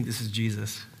 because I think this is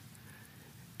Jesus.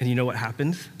 And you know what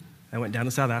happened? I went down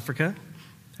to South Africa.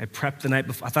 I prepped the night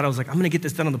before. I thought I was like, I'm going to get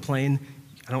this done on the plane.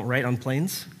 I don't write on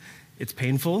planes. It's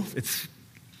painful.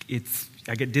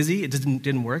 I get dizzy. It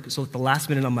didn't work. So at the last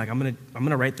minute, I'm like, I'm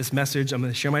gonna write this message. I'm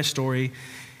gonna share my story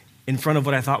in front of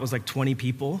what I thought was like 20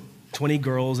 people, 20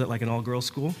 girls at like an all-girls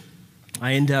school.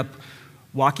 I end up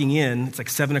walking in. It's like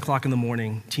 7 o'clock in the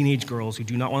morning. Teenage girls who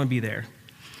do not want to be there,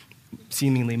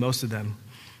 seemingly most of them.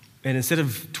 And instead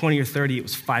of 20 or 30, it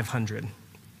was 500.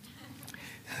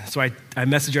 So I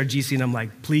message our GC and I'm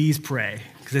like, please pray,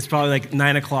 because it's probably like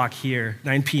 9 o'clock here,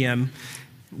 9 p.m.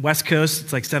 West Coast,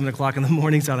 it's like 7 o'clock in the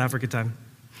morning, South Africa time.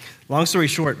 Long story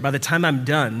short, by the time I'm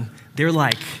done, they're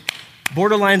like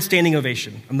borderline standing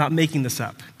ovation. I'm not making this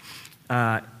up.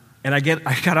 And I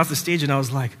got off the stage and I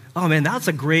was like, oh man, that's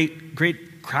a great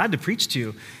crowd to preach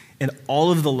to. And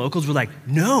all of the locals were like,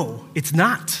 no, it's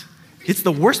not. It's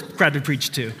the worst crowd to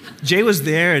preach to. Jay was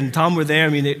there and Tom were there. I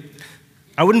mean,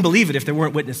 I wouldn't believe it if there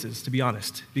weren't witnesses, to be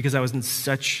honest, because I was in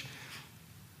such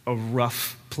a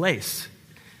rough place.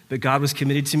 But God was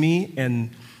committed to me, and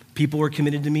people were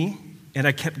committed to me, and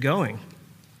I kept going.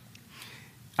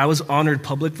 I was honored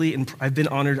publicly, and I've been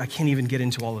honored, I can't even get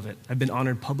into all of it. I've been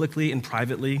honored publicly and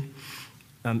privately,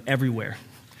 everywhere.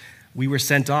 We were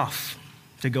sent off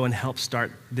to go and help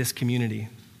start this community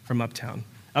from Uptown.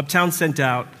 Uptown sent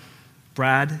out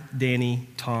Brad, Danny,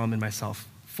 Tom, and myself,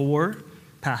 4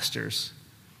 pastors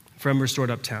from Restored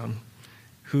Uptown,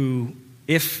 who,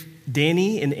 if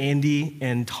Danny and Andy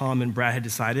and Tom and Brad had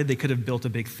decided, they could have built a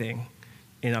big thing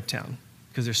in Uptown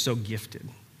because they're so gifted.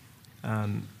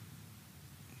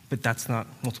 But that's not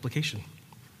multiplication.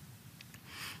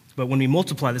 But when we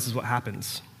multiply, this is what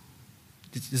happens.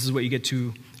 This is what you get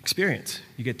to experience.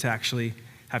 You get to actually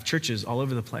have churches all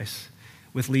over the place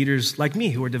with leaders like me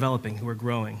who are developing, who are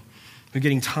growing, who are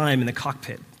getting time in the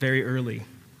cockpit very early.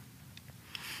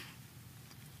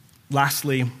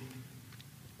 Lastly,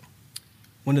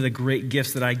 one of the great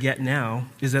gifts that I get now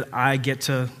is that I get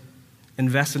to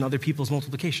invest in other people's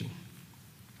multiplication.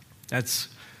 That's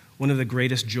one of the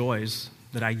greatest joys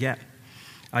that I get.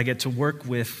 I get to work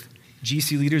with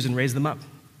GC leaders and raise them up.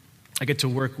 I get to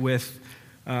work with,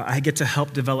 I get to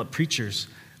help develop preachers.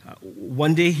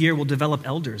 One day here we'll develop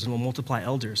elders and we'll multiply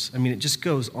elders. I mean, it just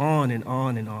goes on and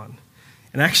on and on.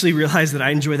 And I actually realized that I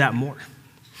enjoy that more.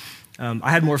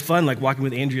 I had more fun like walking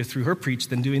with Andrea through her preach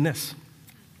than doing this.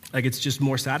 Like, it's just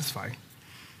more satisfying.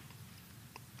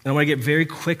 And I want to get very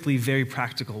quickly, very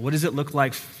practical. What does it look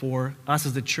like for us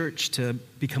as a church to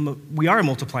become we are a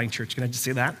multiplying church, can I just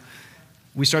say that?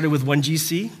 We started with 1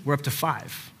 GC, we're up to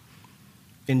 5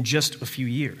 in just a few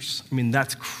years. I mean,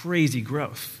 that's crazy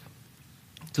growth.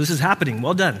 So this is happening,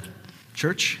 well done.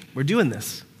 Church, we're doing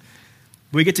this.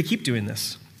 We get to keep doing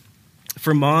this.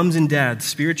 For moms and dads,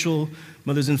 spiritual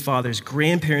mothers and fathers,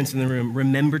 grandparents in the room,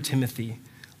 remember Timothy.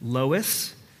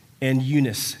 Lois and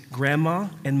Eunice, grandma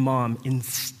and mom,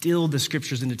 instilled the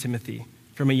scriptures into Timothy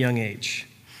from a young age.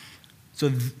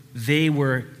 So they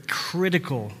were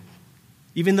critical.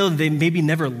 Even though they maybe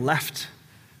never left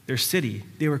their city,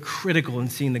 they were critical in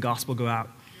seeing the gospel go out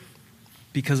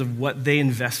because of what they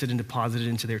invested and deposited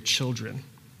into their children.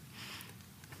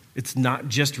 It's not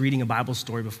just reading a Bible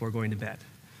story before going to bed.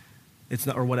 It's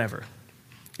not, or whatever.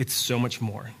 It's so much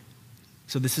more.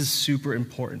 So this is super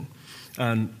important.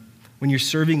 When you're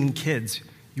serving in kids,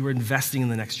 you are investing in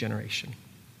the next generation.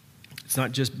 It's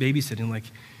not just babysitting. Like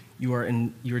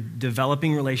you're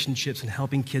developing relationships and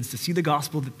helping kids to see the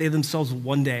gospel that they themselves will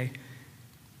one day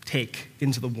take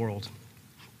into the world.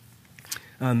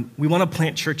 We want to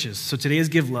plant churches. So today is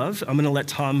Give Love. I'm going to let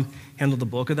Tom handle the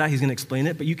bulk of that. He's going to explain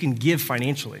it, but you can give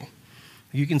financially.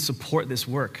 You can support this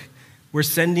work. We're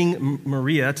sending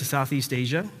Maria to South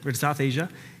Asia,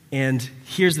 and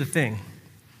here's the thing.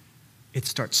 It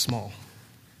starts small.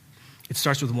 It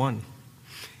starts with 1,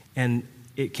 and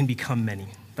it can become many.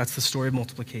 That's the story of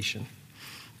multiplication.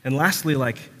 And lastly,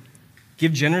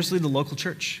 give generously to the local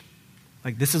church.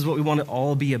 This is what we want to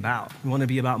all be about. We want to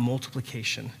be about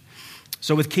multiplication.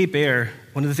 So with Cape Air,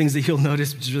 one of the things that you'll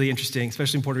notice, which is really interesting,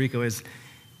 especially in Puerto Rico, is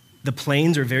the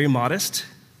planes are very modest.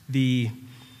 The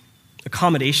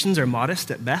accommodations are modest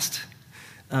at best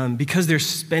because they're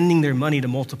spending their money to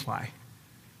multiply.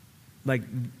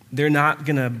 They're not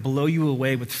going to blow you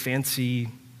away with fancy.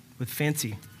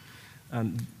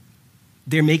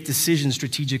 They make decisions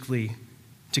strategically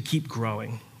to keep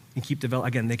growing and keep developing.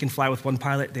 Again, they can fly with 1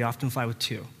 pilot. They often fly with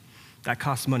 2. That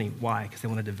costs money. Why? Because they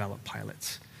want to develop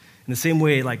pilots. In the same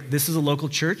way, this is a local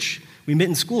church. We meet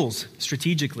in schools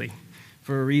strategically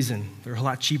for a reason. They're a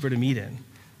lot cheaper to meet in.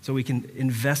 So we can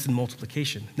invest in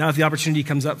multiplication. Now, if the opportunity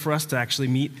comes up for us to actually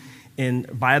meet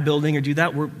and buy a building or do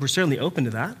that, we're certainly open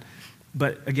to that.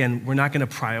 But again, we're not going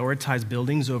to prioritize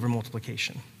buildings over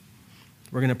multiplication.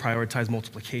 We're going to prioritize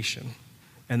multiplication.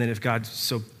 And then if God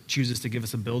so chooses to give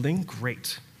us a building,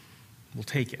 great. We'll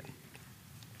take it.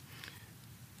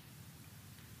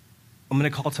 I'm going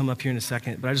to call Tom up here in a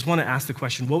second, but I just want to ask the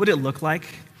question, what would it look like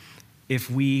if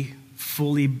we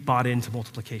fully bought into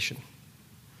multiplication?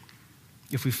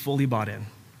 If we fully bought in.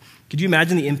 Could you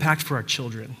imagine the impact for our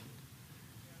children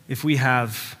if we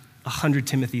have 100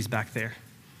 Timothys back there?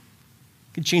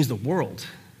 It could change the world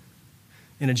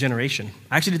in a generation.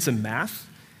 I actually did some math.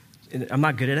 I'm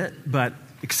not good at it, but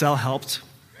Excel helped.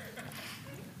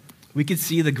 We could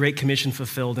see the Great Commission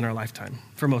fulfilled in our lifetime,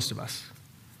 for most of us.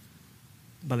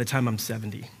 By the time I'm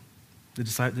 70,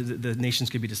 the nations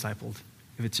could be discipled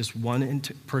if it's just one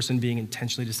person being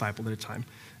intentionally discipled at a time.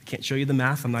 I can't show you the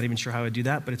math. I'm not even sure how I would do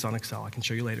that, but it's on Excel. I can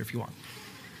show you later if you want.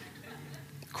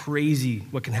 Crazy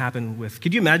what can happen with.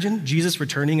 Could you imagine Jesus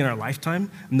returning in our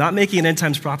lifetime? I'm not making an end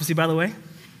times prophecy, by the way.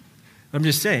 I'm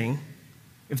just saying,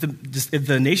 if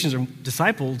the nations are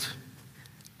discipled,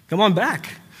 come on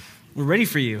back. We're ready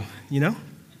for you,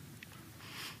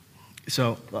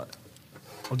 So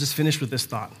I'll just finish with this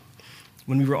thought.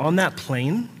 When we were on that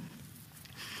plane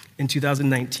in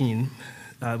 2019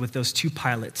 with those 2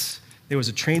 pilots, there was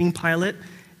a training pilot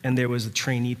and there was a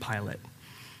trainee pilot.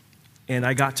 And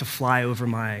I got to fly over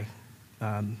my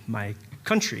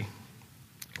country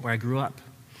where I grew up.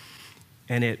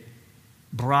 And it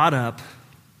brought up,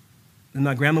 and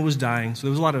my grandma was dying, so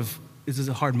there was this is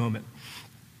a hard moment.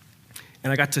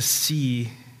 And I got to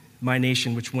see my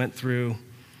nation, which went through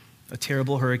a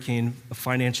terrible hurricane, a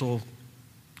financial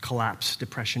collapse,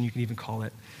 depression, you can even call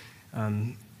it,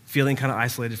 feeling kind of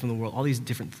isolated from the world, all these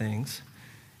different things.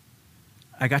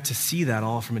 I got to see that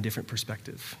all from a different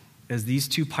perspective. As these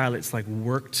 2 pilots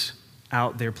worked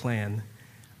out their plan,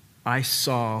 I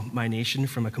saw my nation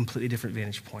from a completely different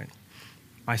vantage point.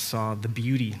 I saw the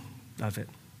beauty of it.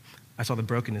 I saw the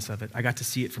brokenness of it. I got to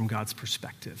see it from God's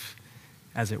perspective,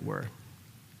 as it were.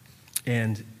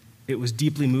 And it was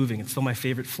deeply moving. It's still my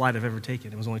favorite flight I've ever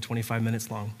taken. It was only 25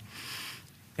 minutes long.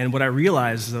 And what I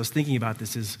realized as I was thinking about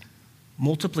this is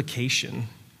multiplication.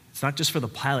 It's not just for the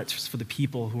pilots, it's for the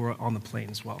people who are on the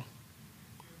plane as well.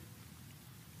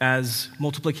 As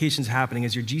multiplication is happening,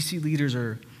 as your GC leaders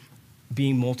are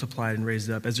being multiplied and raised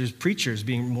up, as there's preachers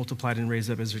being multiplied and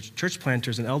raised up, as there's church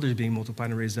planters and elders being multiplied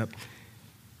and raised up,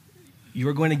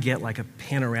 you're going to get like a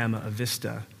panorama, a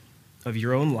vista of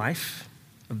your own life,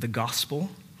 of the gospel,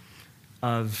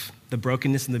 of the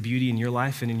brokenness and the beauty in your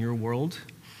life and in your world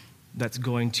that's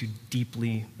going to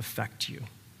deeply affect you.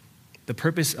 The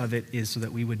purpose of it is so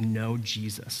that we would know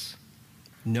Jesus,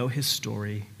 know his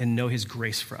story, and know his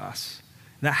grace for us.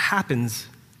 And that happens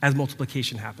as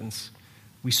multiplication happens.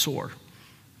 We soar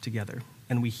together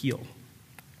and we heal.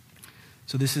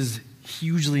 So this is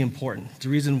hugely important. The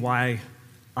reason why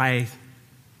I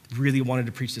really wanted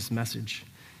to preach this message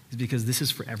is because this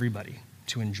is for everybody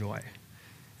to enjoy.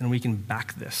 And we can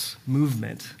back this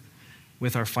movement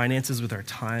with our finances, with our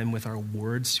time, with our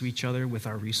words to each other, with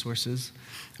our resources.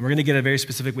 And we're going to get a very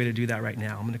specific way to do that right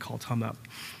now. I'm going to call Tom up.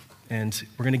 And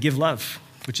we're going to give love,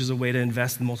 which is a way to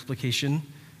invest in multiplication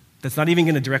that's not even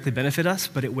going to directly benefit us,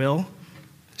 but it will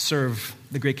serve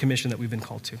the Great Commission that we've been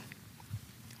called to.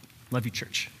 Love you,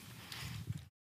 church.